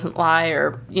truth or doesn't lie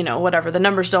or, whatever, the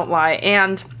numbers don't lie.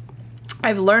 And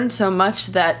I've learned so much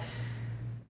that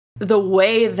the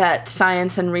way that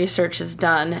science and research is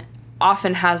done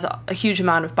often has a huge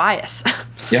amount of bias.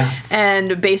 Yeah.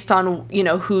 And based on,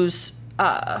 who's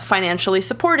financially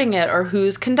supporting it or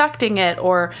who's conducting it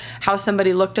or how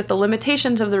somebody looked at the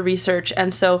limitations of the research.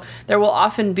 And so there will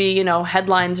often be,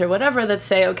 headlines or whatever that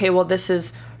say, okay, well, this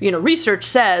is, research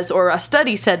says, or a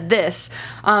study said this.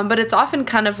 But it's often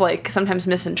kind of sometimes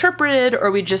misinterpreted, or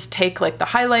we just take the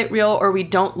highlight reel, or we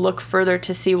don't look further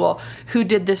to see, well, who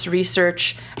did this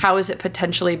research? How is it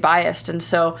potentially biased? And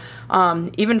so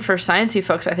even for sciencey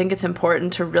folks, I think it's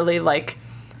important to really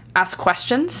ask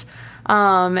questions.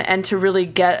 and to really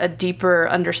get a deeper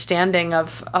understanding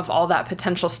of all that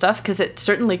potential stuff, because it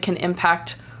certainly can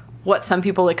impact what some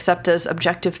people accept as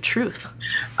objective truth.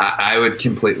 I would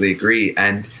completely agree.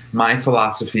 And my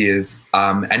philosophy is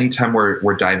anytime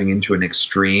we're diving into an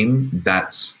extreme,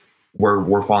 that's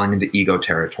we're falling into ego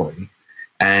territory.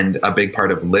 And a big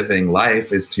part of living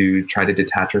life is to try to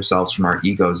detach ourselves from our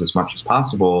egos as much as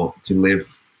possible, to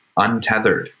live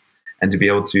untethered and to be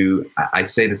able to, I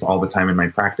say this all the time in my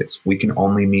practice, we can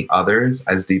only meet others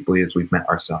as deeply as we've met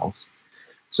ourselves.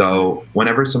 So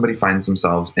whenever somebody finds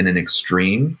themselves in an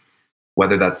extreme,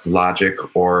 whether that's logic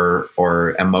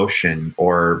or emotion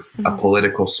or a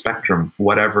political spectrum,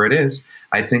 whatever it is,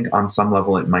 I think on some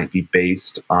level it might be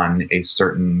based on a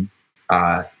certain,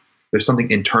 there's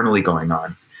something internally going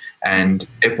on. And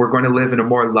if we're going to live in a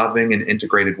more loving and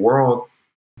integrated world,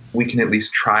 we can at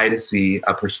least try to see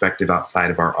a perspective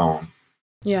outside of our own.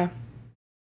 Yeah.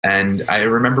 And I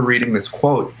remember reading this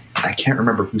quote. I can't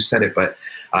remember who said it, but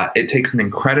it takes an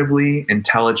incredibly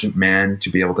intelligent man to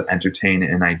be able to entertain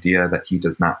an idea that he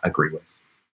does not agree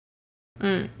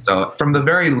with. So from the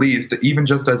very least, even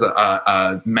just as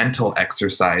a mental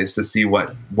exercise to see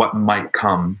what might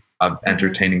come of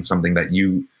entertaining something that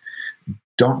you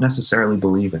don't necessarily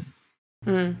believe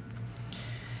in.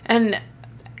 And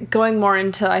going more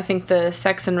into, I think, the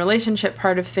sex and relationship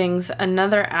part of things,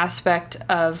 another aspect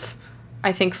of,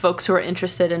 I think, folks who are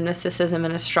interested in mysticism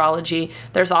and astrology,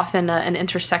 there's often an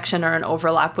intersection or an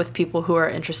overlap with people who are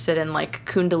interested in like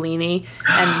Kundalini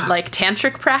and like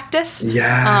tantric practice.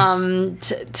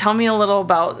 Yes. Tell me a little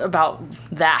about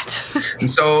that.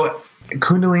 So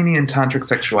Kundalini and tantric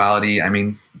sexuality, I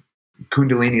mean,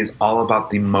 Kundalini is all about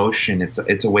the motion.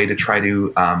 It's a way to try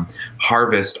to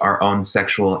harvest our own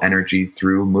sexual energy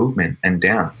through movement and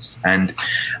dance. And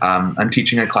I'm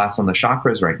teaching a class on the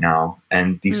chakras right now.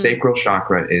 And the sacral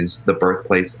chakra is the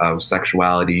birthplace of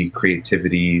sexuality,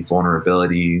 creativity,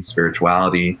 vulnerability,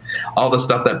 spirituality, all the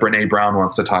stuff that Brene Brown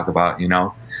wants to talk about, you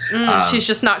know? She's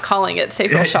just not calling it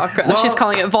sacral chakra. Well, she's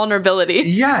calling it vulnerability.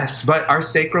 Yes, but our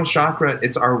sacral chakra,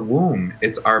 it's our womb.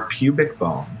 It's our pubic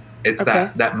bone. It's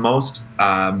that most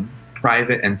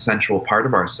private and sensual part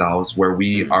of ourselves where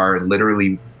we are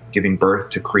literally giving birth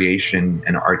to creation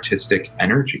and artistic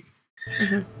energy.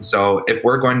 So if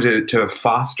we're going to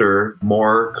foster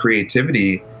more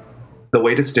creativity, the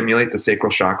way to stimulate the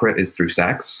sacral chakra is through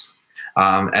sex.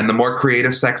 And the more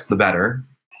creative sex, the better,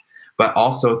 but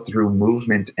also through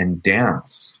movement and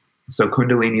dance. So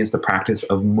Kundalini is the practice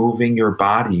of moving your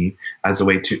body as a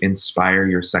way to inspire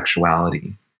your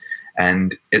sexuality.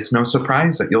 And it's no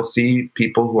surprise that you'll see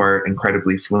people who are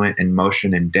incredibly fluent in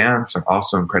motion and dance are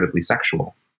also incredibly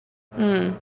sexual.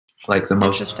 Like the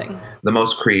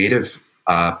most creative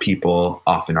people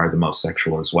often are the most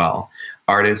sexual as well.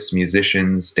 Artists,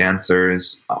 musicians,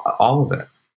 dancers, all of it.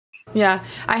 Yeah,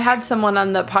 I had someone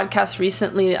on the podcast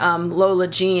recently, Lola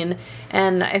Jean,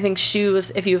 and I think she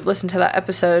was, if you've listened to that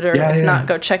episode or if not,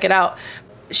 go check it out.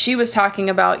 She was talking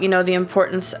about, the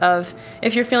importance of,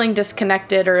 if you're feeling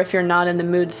disconnected or if you're not in the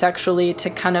mood sexually, to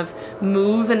kind of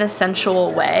move in a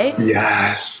sensual way.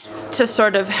 Yes. To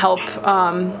sort of help,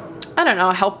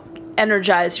 help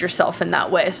energize yourself in that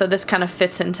way. So this kind of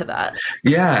fits into that.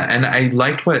 Yeah. And I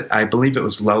liked I believe it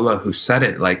was Lola who said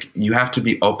it, like, you have to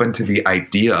be open to the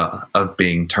idea of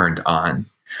being turned on.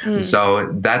 So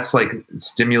that's like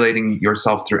stimulating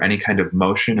yourself through any kind of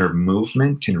motion or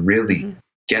movement can really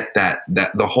get that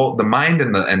the mind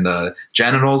and the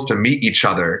genitals to meet each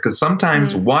other, because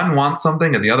sometimes one wants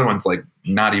something and the other one's like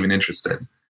not even interested.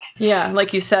 Yeah,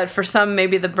 like you said, for some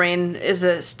maybe the brain is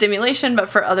a stimulation, but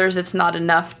for others it's not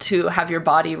enough to have your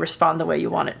body respond the way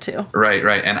you want it to. Right.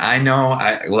 And I know,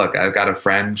 I've got a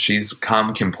friend, she's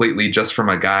come completely just from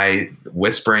a guy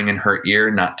whispering in her ear,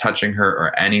 not touching her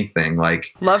or anything.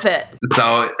 Like, love it.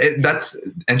 So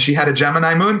and she had a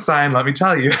Gemini moon sign, let me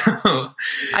tell you.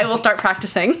 I will start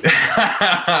practicing.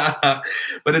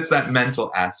 But it's that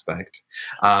mental aspect.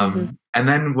 And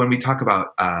then when we talk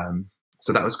about,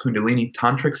 so that was Kundalini,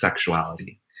 tantric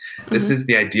sexuality. This is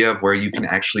the idea of where you can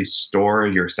actually store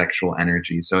your sexual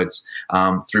energy. So it's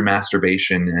through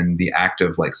masturbation and the act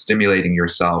of like stimulating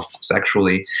yourself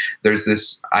sexually. There's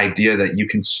this idea that you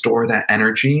can store that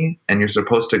energy and you're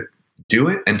supposed to do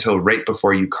it until right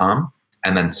before you come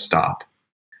and then stop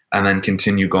and then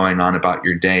continue going on about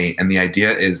your day. And the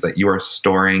idea is that you are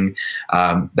storing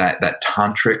that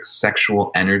tantric sexual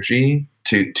energy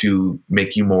to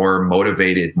make you more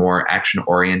motivated, more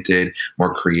action-oriented,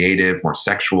 more creative, more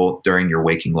sexual during your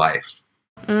waking life.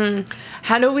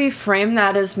 How do we frame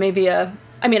that as maybe a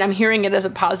I mean, I'm hearing it as a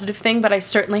positive thing, but I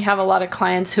certainly have a lot of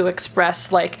clients who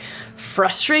express like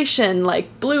frustration,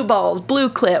 like blue balls, blue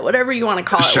clit, whatever you want to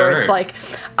call it, Sure. where it's like,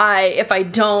 if I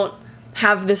don't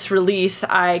have this release,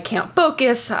 I can't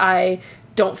focus, I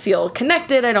don't feel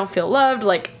connected, I don't feel loved.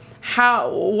 Like,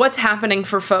 what's happening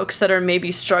for folks that are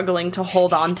maybe struggling to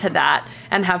hold on to that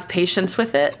and have patience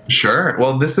with it? Sure.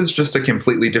 Well, this is just a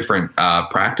completely different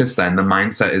practice then. The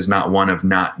mindset is not one of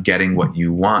not getting what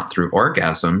you want through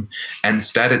orgasm.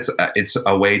 Instead, it's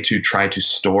a way to try to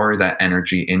store that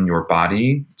energy in your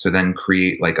body to then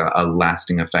create like a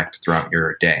lasting effect throughout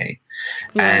your day.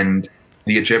 Yeah. And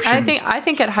the Egyptians... I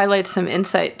think it highlights some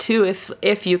insight too.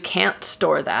 If you can't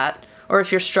store that, or if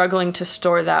you're struggling to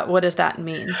store that, what does that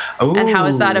mean? Ooh. And how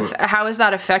is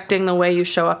that affecting the way you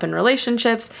show up in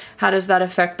relationships? How does that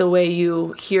affect the way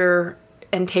you hear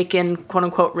and take in, quote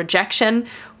unquote, rejection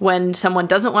when someone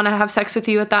doesn't want to have sex with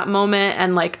you at that moment?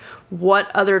 And like,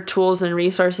 what other tools and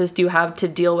resources do you have to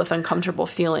deal with uncomfortable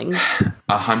feelings?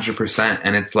 100%.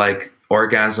 And it's like,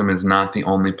 orgasm is not the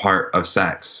only part of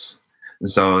sex.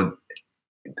 So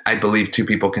I believe two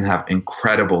people can have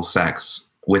incredible sex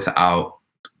without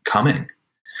coming.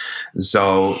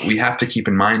 So we have to keep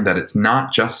in mind that it's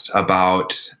not just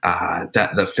about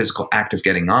the physical act of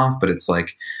getting off, but it's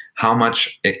like, how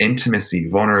much intimacy,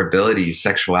 vulnerability,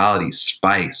 sexuality,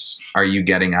 spice are you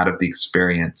getting out of the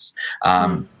experience?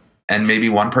 And maybe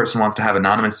one person wants to have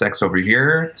anonymous sex over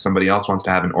here, somebody else wants to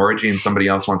have an orgy, and somebody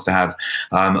else wants to have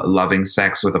loving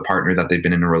sex with a partner that they've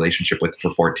been in a relationship with for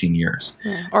 14 years.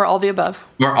 Yeah. Or all the above.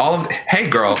 Or all of, hey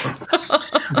girl,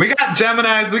 we got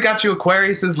Geminis, we got you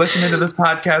Aquariuses listening to this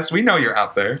podcast. We know you're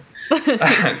out there.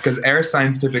 Because air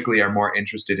signs typically are more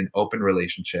interested in open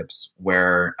relationships,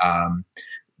 where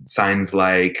signs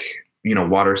like,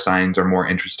 water signs are more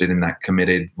interested in that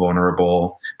committed,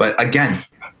 vulnerable. But again,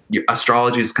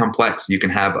 astrology is complex. You can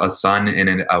have a sun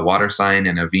in a water sign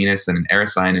and a Venus and an air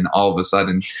sign, and all of a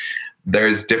sudden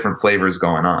there's different flavors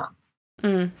going on.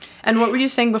 And what were you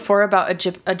saying before about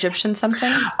Egyptian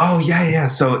something? Oh, yeah.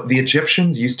 So the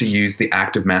Egyptians used to use the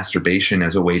act of masturbation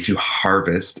as a way to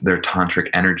harvest their tantric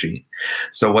energy.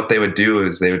 So what they would do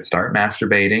is they would start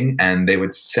masturbating, and they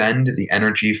would send the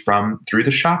energy through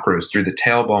the chakras, through the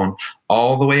tailbone,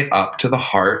 all the way up to the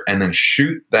heart, and then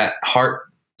shoot that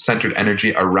heart-centered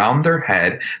energy around their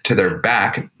head to their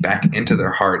back into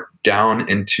their heart, down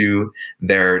into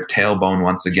their tailbone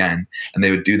once again. And they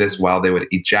would do this while they would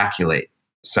ejaculate.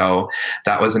 So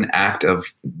that was an act of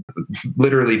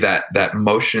literally that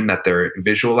motion that they're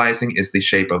visualizing is the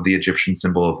shape of the Egyptian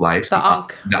symbol of life. The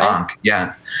Ankh. The Ankh,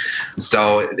 yeah.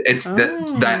 So it's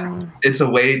that it's a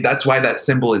way, that's why that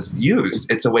symbol is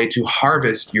used. It's a way to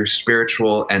harvest your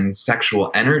spiritual and sexual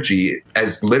energy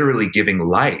as literally giving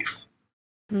life.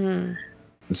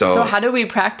 So how do we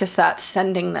practice that,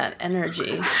 sending that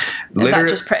energy? Is that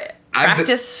just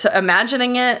practice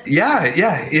imagining it? Yeah.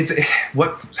 It's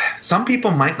what some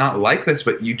people might not like this,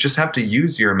 but you just have to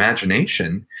use your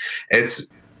imagination.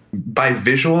 It's by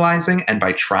visualizing and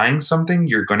by trying something,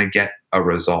 you're going to get a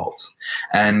result.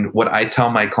 And what I tell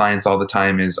my clients all the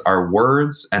time is our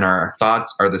words and our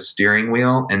thoughts are the steering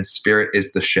wheel, and spirit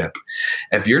is the ship.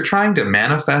 If you're trying to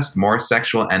manifest more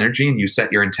sexual energy and you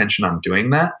set your intention on doing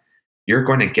that, you're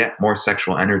going to get more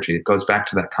sexual energy. It goes back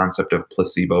to that concept of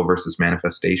placebo versus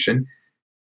manifestation.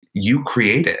 You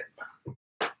create it.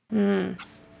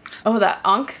 Oh, that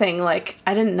Ankh thing, like,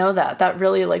 I didn't know that. That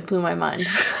really, like, blew my mind.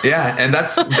 Yeah, and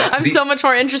I'm so much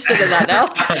more interested in that now.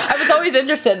 I was always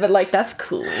interested, but, like, that's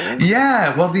cool.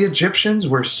 Yeah, well, the Egyptians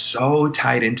were so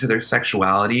tied into their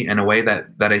sexuality in a way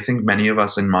that I think many of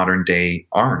us in modern day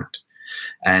aren't.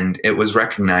 And it was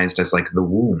recognized as, like, the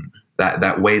womb.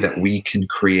 That way that we can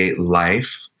create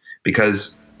life,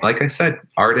 because like I said,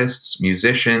 artists,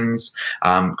 musicians,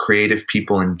 creative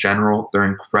people in general, they're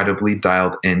incredibly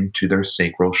dialed into their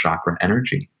sacral chakra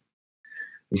energy.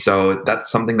 So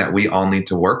that's something that we all need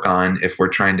to work on if we're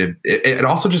trying to, it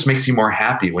also just makes you more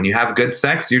happy. When you have good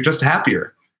sex, you're just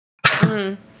happier.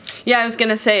 Yeah, I was going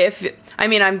to say,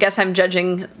 I guess I'm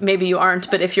judging, maybe you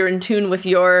aren't, but if you're in tune with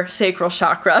your sacral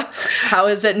chakra, how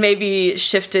has it maybe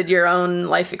shifted your own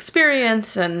life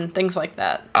experience and things like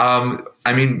that?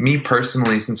 Me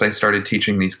personally, since I started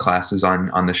teaching these classes on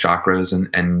the chakras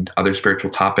and other spiritual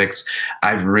topics,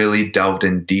 I've really delved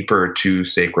in deeper to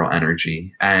sacral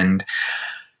energy. And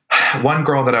one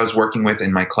girl that I was working with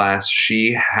in my class,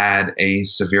 she had a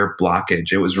severe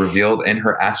blockage. It was revealed in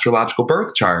her astrological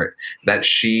birth chart that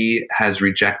she has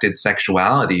rejected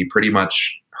sexuality pretty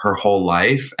much her whole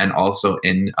life, and also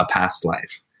in a past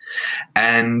life.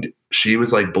 And she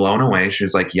was like blown away. She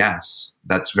was like, yes,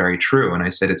 that's very true. And I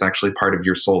said, it's actually part of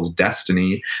your soul's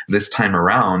destiny this time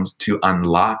around to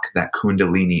unlock that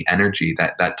Kundalini energy,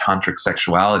 that tantric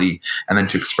sexuality, and then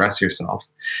to express yourself.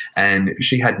 And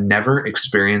she had never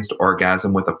experienced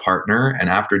orgasm with a partner. And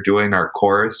after doing our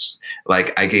course,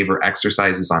 like I gave her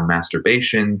exercises on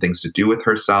masturbation, things to do with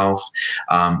herself,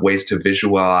 ways to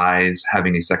visualize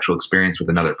having a sexual experience with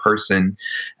another person.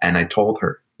 And I told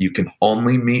her, you can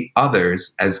only meet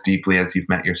others as deeply as you've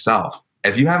met yourself.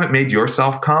 If you haven't made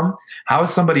yourself come, how is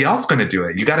somebody else going to do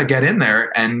it? You got to get in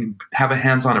there and have a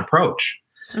hands-on approach.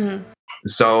 Mm-hmm.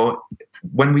 So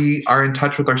when we are in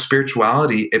touch with our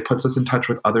spirituality, it puts us in touch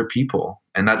with other people.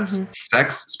 And that's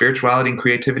sex, spirituality, and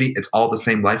creativity. It's all the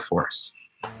same life force.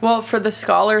 Well, for the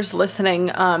scholars listening,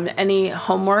 any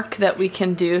homework that we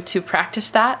can do to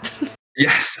practice that?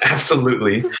 Yes,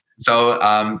 absolutely. So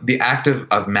the act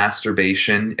of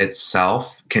masturbation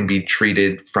itself can be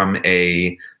treated from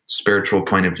a spiritual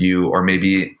point of view, or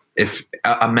maybe if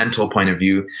a mental point of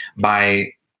view,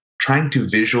 by trying to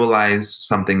visualize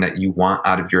something that you want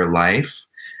out of your life.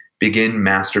 Begin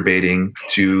masturbating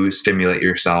to stimulate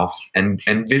yourself and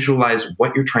visualize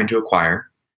what you're trying to acquire,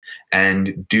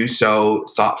 and do so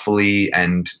thoughtfully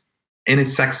and in a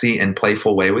sexy and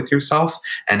playful way with yourself.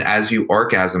 And as you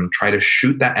orgasm, try to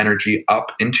shoot that energy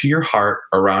up into your heart,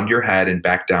 around your head, and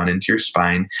back down into your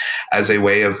spine as a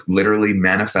way of literally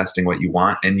manifesting what you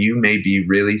want. And you may be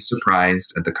really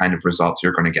surprised at the kind of results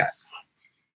you're going to get.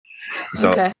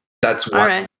 So that's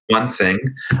one thing.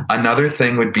 Another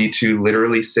thing would be to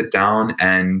literally sit down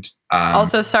and...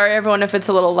 also, sorry, everyone, if it's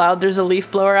a little loud. There's a leaf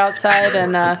blower outside,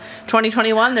 and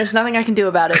 2021, there's nothing I can do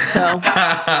about it, so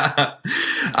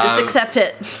just accept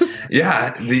it.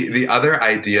 Yeah, the other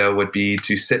idea would be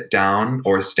to sit down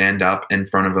or stand up in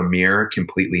front of a mirror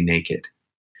completely naked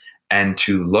and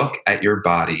to look at your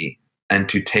body and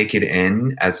to take it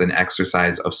in as an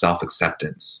exercise of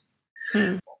self-acceptance.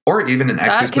 Or even an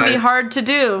exercise. That can be hard to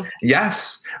do.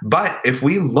 Yes. But if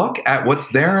we look at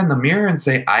what's there in the mirror and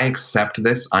say, I accept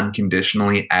this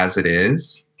unconditionally as it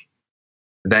is,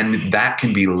 then that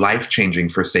can be life-changing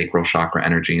for sacral chakra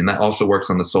energy. And that also works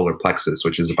on the solar plexus,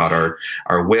 which is about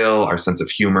our will, our sense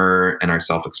of humor, and our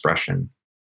self-expression.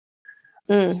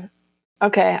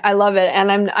 Okay, I love it.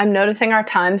 And I'm noticing our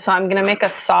time, so I'm going to make a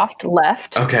soft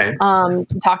left. Okay. To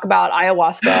talk about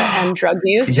ayahuasca and drug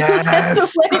use.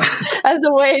 Yes. as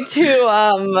a way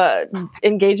to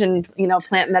engage in,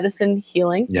 plant medicine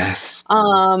healing. Yes.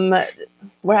 I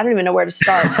don't even know where to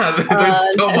start.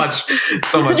 There's so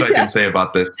much I can say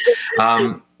about this.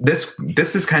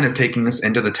 This is kind of taking us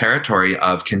into the territory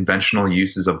of conventional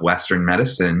uses of Western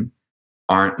medicine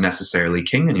aren't necessarily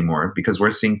king anymore, because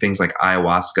we're seeing things like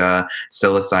ayahuasca,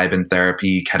 psilocybin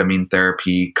therapy, ketamine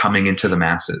therapy coming into the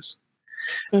masses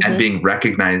and being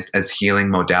recognized as healing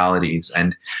modalities.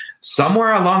 And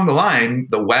somewhere along the line,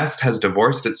 the West has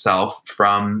divorced itself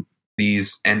from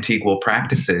these antiqual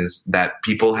practices that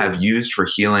people have used for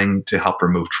healing, to help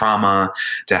remove trauma,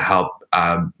 to help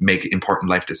make important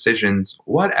life decisions,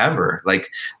 whatever.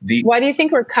 Why do you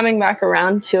think we're coming back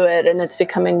around to it and it's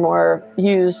becoming more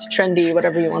used, trendy,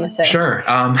 whatever you want to say? Sure.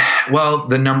 Well,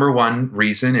 the number one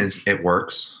reason is it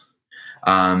works.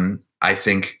 I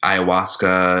think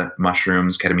ayahuasca,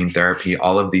 mushrooms, ketamine therapy,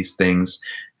 all of these things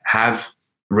have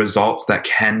results that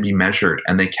can be measured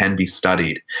and they can be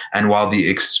studied. And while the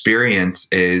experience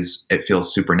it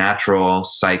feels supernatural,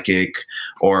 psychic,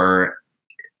 or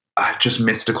just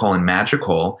mystical and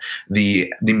magical,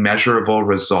 the measurable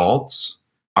results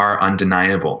are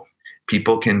undeniable.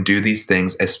 People can do these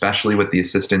things, especially with the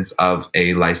assistance of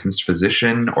a licensed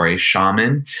physician or a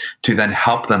shaman, to then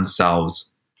help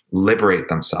themselves liberate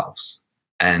themselves.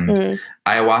 And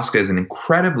ayahuasca is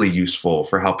incredibly useful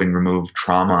for helping remove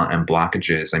trauma and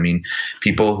blockages. I mean,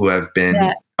 people who have been...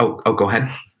 Yeah. Oh, go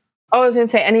ahead. I was going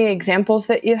to say, any examples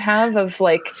that you have of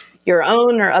your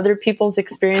own or other people's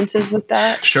experiences with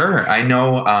that? Sure. I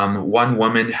know one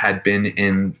woman had been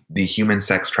in the human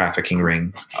sex trafficking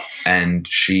ring, and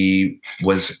she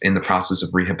was in the process of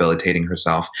rehabilitating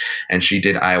herself. And she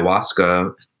did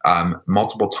ayahuasca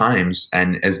multiple times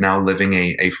and is now living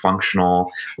a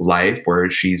functional life where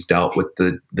she's dealt with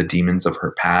the demons of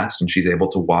her past, and she's able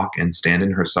to walk and stand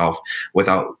in herself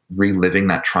without reliving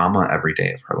that trauma every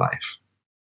day of her life.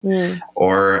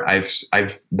 Or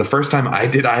the first time I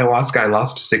did ayahuasca, I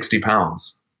lost 60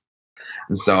 pounds.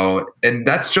 So, and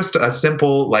that's just a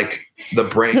simple, like, the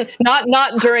brain.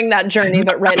 not during that journey,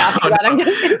 but right after that. I'm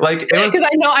gonna Like, it was, because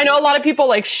I know a lot of people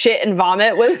like shit and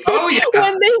vomit with Oh, yeah.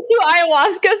 when they do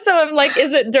ayahuasca. So I'm like,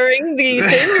 is it during the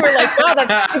thing? You were like, wow,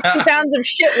 that's 60 pounds of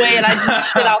shit weight, and I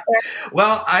just shit out there.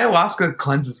 well, ayahuasca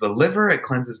cleanses the liver, it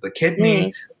cleanses the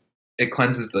kidney, it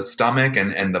cleanses the stomach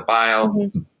and the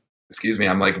bile. Excuse me,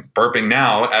 I'm like burping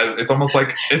now, as it's almost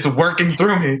like it's working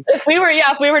through me. If we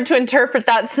were to interpret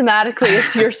that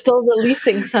somatically, you're still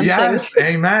releasing something. Yes,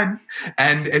 amen.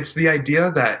 And it's the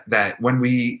idea that when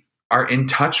we are in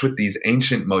touch with these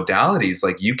ancient modalities,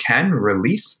 like, you can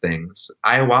release things.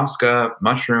 Ayahuasca,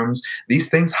 mushrooms, these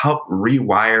things help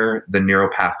rewire the neural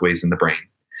pathways in the brain.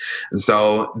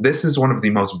 So this is one of the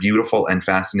most beautiful and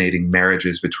fascinating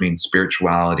marriages between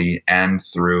spirituality and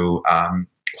through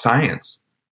science.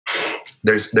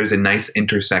 There's a nice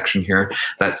intersection here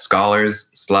that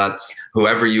scholars, sluts,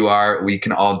 whoever you are, we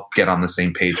can all get on the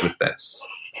same page with this.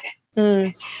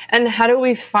 And how do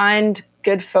we find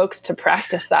good folks to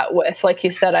practice that with? Like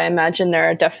you said, I imagine there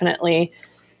are definitely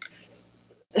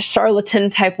charlatan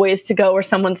type ways to go where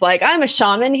someone's like, I'm a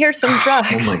shaman, here's some drugs.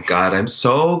 Oh my God, I'm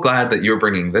so glad that you're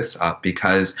bringing this up,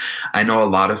 because I know a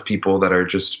lot of people that are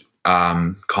just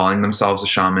calling themselves a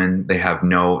shaman. They have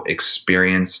no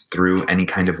experience through any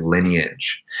kind of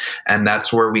lineage. And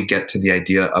that's where we get to the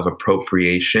idea of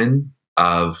appropriation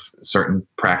of certain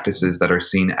practices that are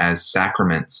seen as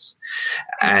sacraments.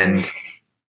 And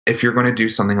if you're going to do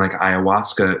something like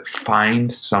ayahuasca,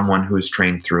 find someone who is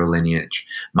trained through a lineage.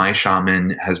 My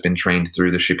shaman has been trained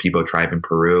through the Shipibo tribe in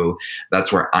Peru.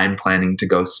 That's where I'm planning to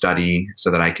go study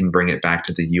so that I can bring it back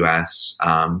to the US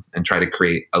and try to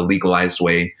create a legalized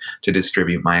way to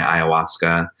distribute my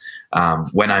ayahuasca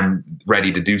when I'm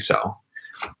ready to do so.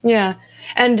 Yeah.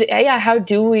 And how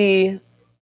do we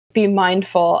be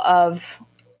mindful of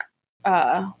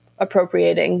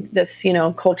appropriating this,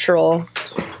 cultural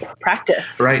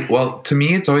practice? Right. Well, to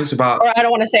me, it's always about... Or I don't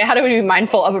want to say, how do we be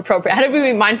mindful of how do we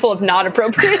be mindful of not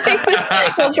appropriating this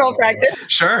cultural practice?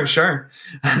 Sure.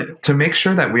 To make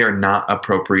sure that we are not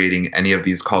appropriating any of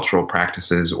these cultural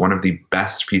practices, one of the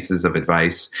best pieces of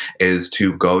advice is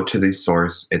to go to the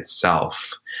source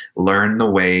itself. Learn the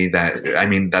way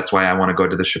that's why I want to go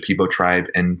to the Shipibo tribe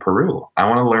in Peru. I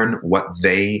want to learn what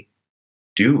they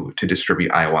do to distribute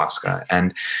ayahuasca.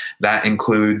 And that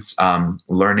includes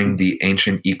learning the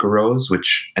ancient Icaros,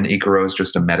 which an Icaro is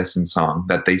just a medicine song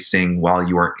that they sing while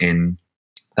you are in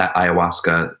that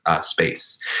ayahuasca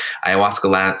space. Ayahuasca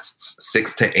lasts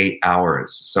 6 to 8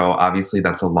 hours. So obviously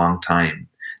that's a long time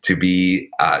to be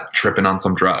tripping on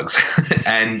some drugs.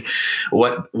 And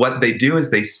what they do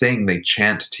is they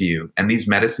chant to you. And these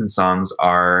medicine songs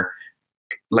are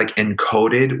like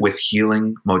encoded with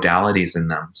healing modalities in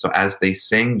them. So as they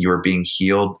sing, you're being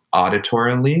healed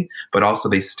auditorily, but also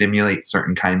they stimulate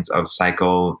certain kinds of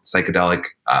psychedelic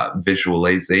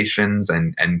visualizations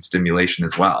and stimulation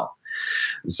as well.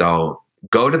 So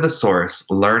go to the source,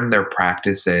 learn their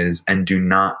practices, and do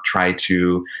not try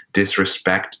to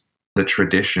disrespect the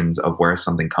traditions of where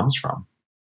something comes from.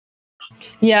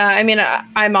 Yeah, I mean,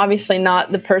 I'm obviously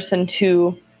not the person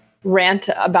to rant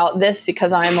about this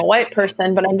because I'm a white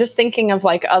person, but I'm just thinking of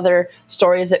like other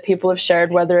stories that people have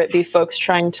shared, whether it be folks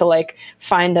trying to like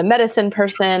find a medicine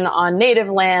person on native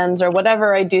lands or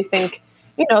whatever. I do think,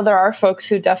 there are folks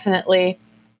who definitely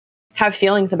have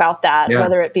feelings about that,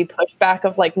 whether it be pushback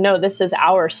of like, no, this is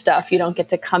our stuff. You don't get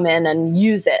to come in and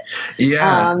use it.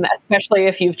 Yeah. Especially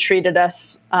if you've treated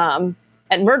us and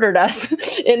murdered us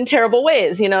in terrible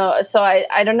ways, So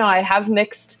I don't know.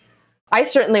 I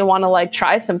certainly want to like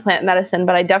try some plant medicine,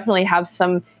 but I definitely have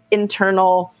some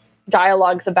internal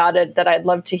dialogues about it that I'd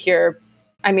love to hear.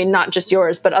 I mean, not just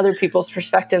yours, but other people's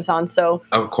perspectives on. So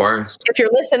of course, if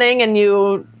you're listening and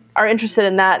you are interested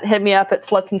in that, hit me up at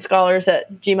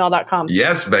slutsandscholars@gmail.com.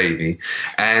 Yes, baby.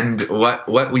 And what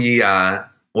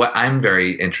I'm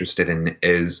very interested in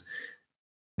is,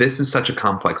 this is such a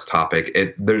complex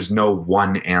topic. There's no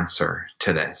one answer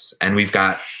to this. And we've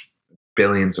got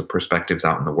billions of perspectives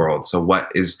out in the world. So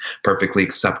what is perfectly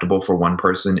acceptable for one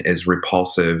person is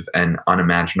repulsive and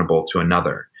unimaginable to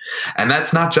another. And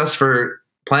that's not just for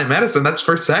plant medicine, that's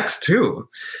for sex too.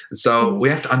 So we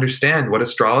have to understand what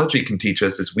astrology can teach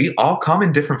us is we all come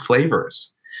in different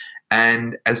flavors.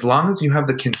 And as long as you have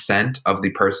the consent of the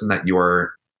person that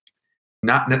you're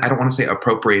not, I don't want to say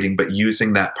appropriating, but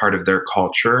using that part of their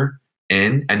culture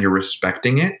in, and you're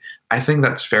respecting it, I think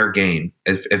that's fair game.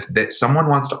 If someone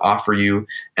wants to offer you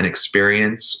an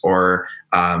experience or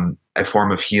a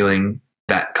form of healing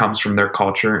that comes from their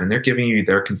culture, and they're giving you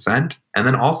their consent. And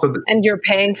then also, and you're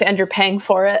paying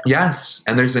for it. Yes,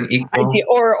 and there's an equal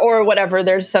or whatever.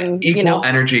 There's some equal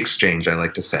energy exchange, I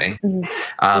like to say.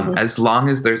 As long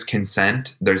as there's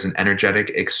consent, there's an energetic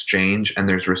exchange, and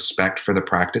there's respect for the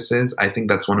practices. I think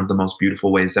that's one of the most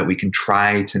beautiful ways that we can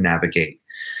try to navigate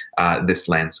this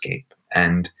landscape.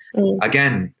 And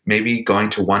again, maybe going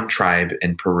to one tribe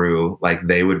in Peru, like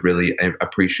they would really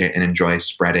appreciate and enjoy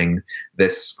spreading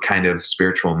this kind of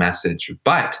spiritual message.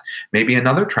 But maybe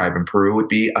another tribe in Peru would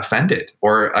be offended,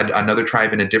 or another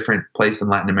tribe in a different place in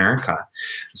Latin America.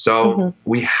 So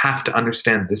we have to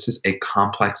understand this is a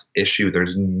complex issue.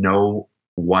 There's no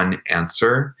one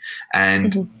answer.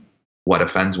 And what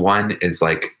offends one is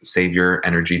like savior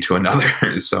energy to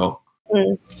another. So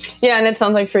yeah, and it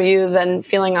sounds like for you, then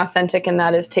feeling authentic in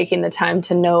that is taking the time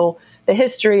to know the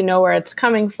history, know where it's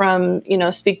coming from,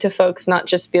 speak to folks, not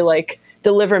just be like,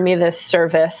 deliver me this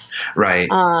service. Right.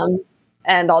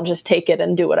 And I'll just take it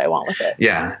and do what I want with it.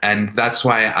 Yeah. And that's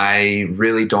why I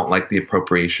really don't like the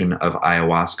appropriation of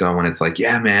ayahuasca when it's like,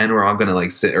 yeah, man, we're all going to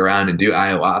like sit around and do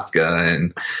ayahuasca.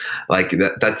 And like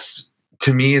that's,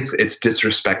 to me, it's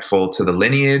disrespectful to the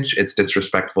lineage, it's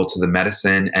disrespectful to the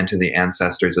medicine and to the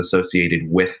ancestors associated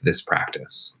with this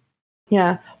practice.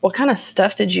 Yeah. What kind of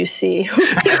stuff did you see?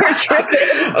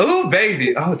 Oh,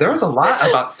 baby. Oh, there was a lot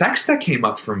about sex that came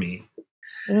up for me.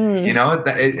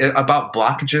 About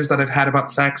blockages that I've had about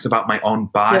sex, about my own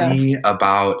body,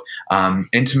 about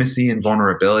intimacy and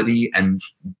vulnerability. And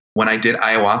when I did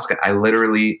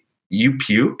ayahuasca, you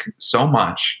puke so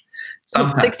much.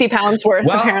 Sometimes. 60 pounds worth,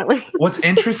 apparently. What's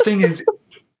interesting is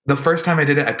the first time I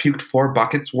did it, I puked 4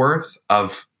 buckets worth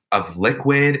of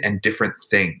liquid and different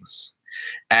things.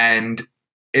 And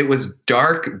it was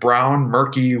dark, brown,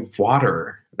 murky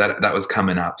water that was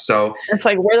coming up. So it's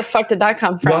like, where the fuck did that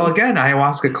come from? Well, again,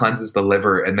 ayahuasca cleanses the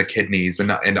liver and the kidneys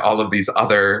and all of these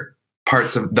other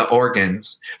parts of the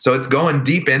organs. So it's going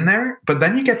deep in there. But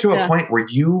then you get to a point where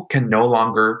you can no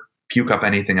longer puke up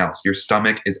anything else. Your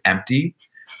stomach is empty.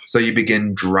 So you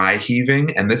begin dry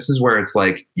heaving, and this is where it's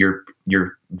like you're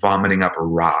vomiting up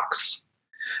rocks.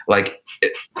 Like,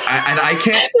 I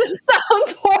can't. This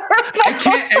sounds horrible. I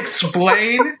can't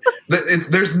explain.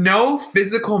 There's no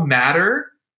physical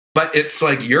matter, but it's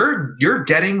like you're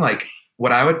getting like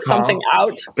what I would call something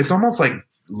out. It's almost like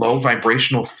low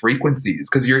vibrational frequencies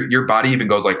because your body even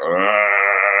goes like.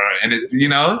 And it's,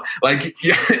 like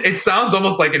it sounds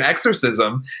almost like an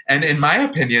exorcism, and in my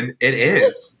opinion, it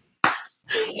is.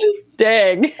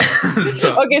 Dang.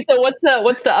 So what's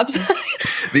the upside?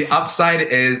 The upside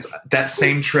is that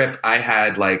same trip I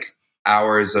had like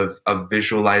hours of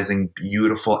visualizing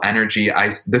beautiful energy.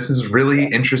 This is really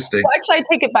interesting. Well, actually, I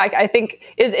take it back. I think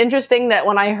it's interesting that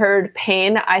when I heard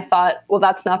pain, I thought, well,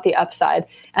 that's not the upside.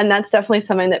 And that's definitely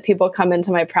something that people come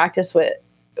into my practice with,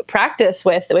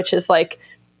 which is like,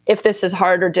 if this is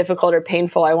hard or difficult or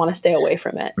painful, I want to stay away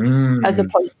from it. As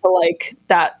opposed to like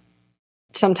that.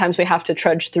 Sometimes we have to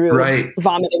trudge through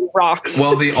vomiting rocks.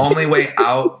 Well, the only way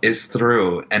out is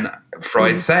through. And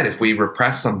Freud said if we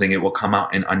repress something, it will come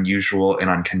out in unusual and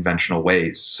unconventional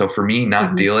ways. So for me,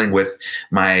 not dealing with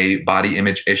my body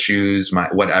image issues, my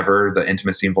whatever, the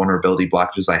intimacy and vulnerability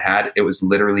blockages I had, it was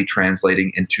literally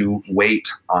translating into weight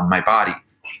on my body.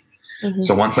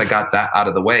 So once I got that out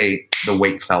of the way, the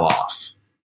weight fell off.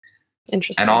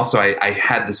 Interesting. And also I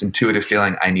had this intuitive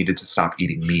feeling I needed to stop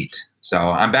eating meat. So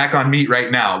I'm back on meat right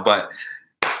now, but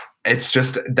it's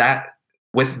just that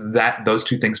with those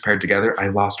two things paired together, I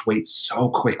lost weight so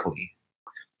quickly.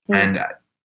 And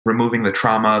removing the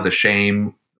trauma, the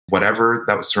shame, whatever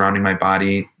that was surrounding my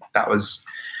body, that was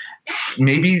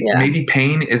maybe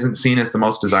pain isn't seen as the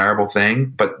most desirable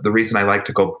thing. But the reason I like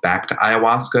to go back to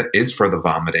ayahuasca is for the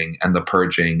vomiting and the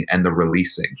purging and the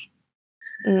releasing.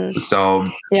 So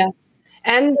yeah.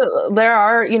 And there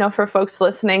are, for folks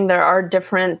listening, there are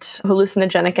different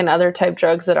hallucinogenic and other type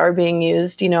drugs that are being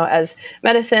used, as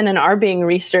medicine and are being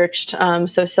researched. So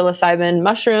psilocybin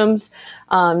mushrooms,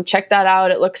 check that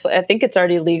out. I think it's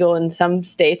already legal in some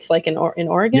states, like in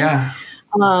Oregon. Yeah.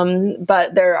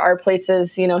 But there are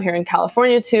places, here in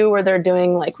California too, where they're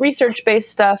doing like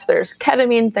research-based stuff. There's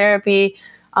ketamine therapy.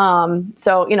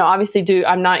 So, obviously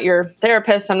I'm not your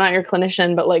therapist, I'm not your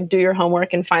clinician, but like do your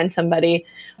homework and find somebody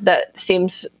that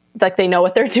seems like they know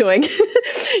what they're doing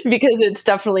because it's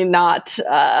definitely not,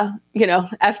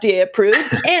 FDA approved,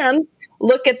 and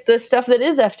look at the stuff that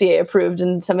is FDA approved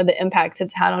and some of the impact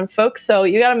it's had on folks. So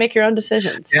you got to make your own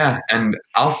decisions. Yeah. And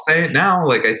I'll say it now,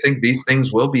 like, I think these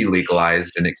things will be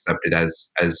legalized and accepted as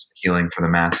healing for the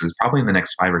masses, probably in the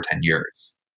next 5 or 10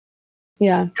 years.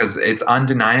 Yeah. Because it's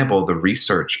undeniable, the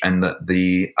research and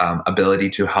the ability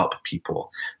to help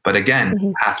people. But again,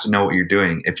 you have to know what you're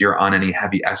doing. If you're on any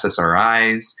heavy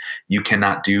SSRIs, you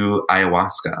cannot do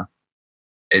ayahuasca.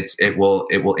 It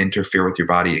will interfere with your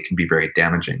body. It can be very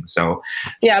damaging. So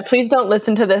yeah, please don't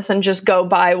listen to this and just go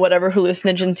buy whatever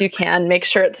hallucinogens you can. Make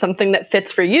sure it's something that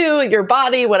fits for you, your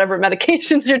body, whatever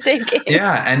medications you're taking.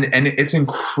 Yeah, and it's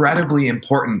incredibly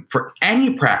important for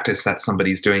any practice that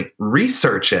somebody's doing.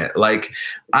 Research it. Like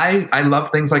I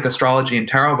love things like astrology and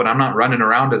tarot, but I'm not running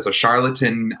around as a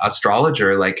charlatan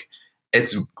astrologer. Like,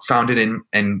 it's founded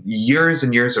in years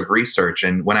and years of research.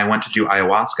 And when I went to do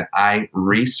ayahuasca, I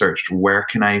researched where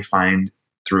can I find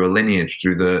through a lineage,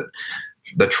 through the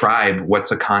tribe, what's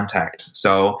a contact.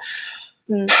 So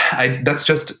that's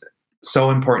just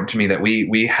so important to me that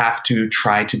we have to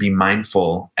try to be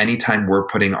mindful anytime we're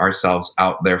putting ourselves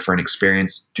out there for an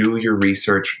experience. Do your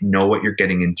research, know what you're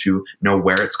getting into, know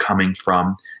where it's coming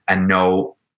from, and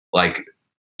know, like,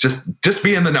 just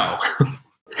be in the know.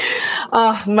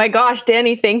 Oh my gosh,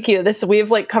 Danny, thank you.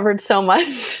 We've like covered so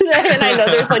much, and I know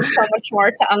there's like so much more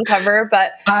to uncover.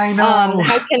 But I know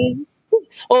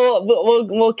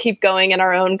we'll keep going in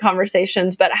our own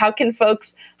conversations. But how can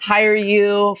folks hire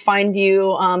you, find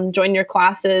you, join your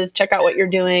classes, check out what you're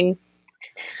doing?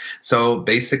 So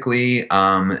basically,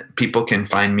 people can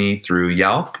find me through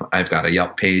Yelp. I've got a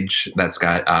Yelp page that's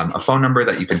got a phone number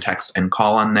that you can text and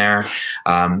call on there.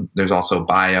 There's also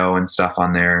bio and stuff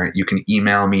on there. You can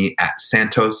email me at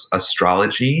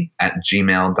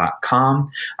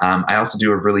santosastrology@gmail.com. I also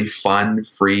do a really fun,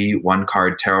 free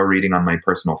one-card tarot reading on my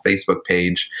personal Facebook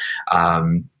page.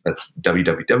 That's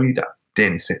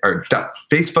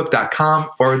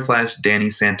facebook.com/Danny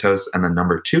Santos and the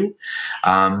number 2.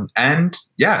 And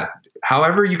yeah,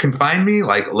 however you can find me,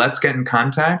 like, let's get in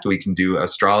contact. We can do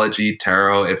astrology,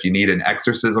 tarot, if you need an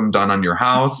exorcism done on your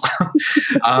house,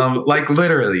 like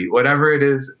literally whatever it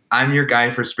is, I'm your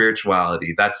guy for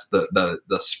spirituality. That's the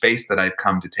space that I've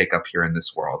come to take up here in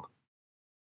this world.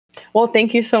 Well,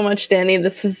 thank you so much, Danny.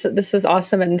 This was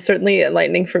awesome and certainly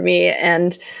enlightening for me.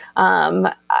 And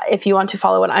if you want to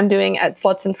follow what I'm doing at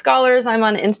Sluts and Scholars, I'm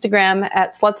on Instagram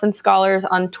at Sluts and Scholars,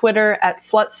 on Twitter at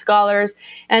Slut Scholars.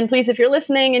 And please, if you're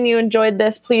listening and you enjoyed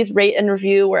this, please rate and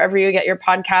review wherever you get your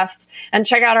podcasts, and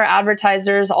check out our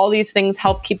advertisers. All these things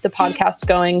help keep the podcast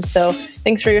going. So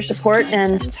thanks for your support,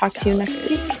 and talk to you next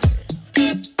week.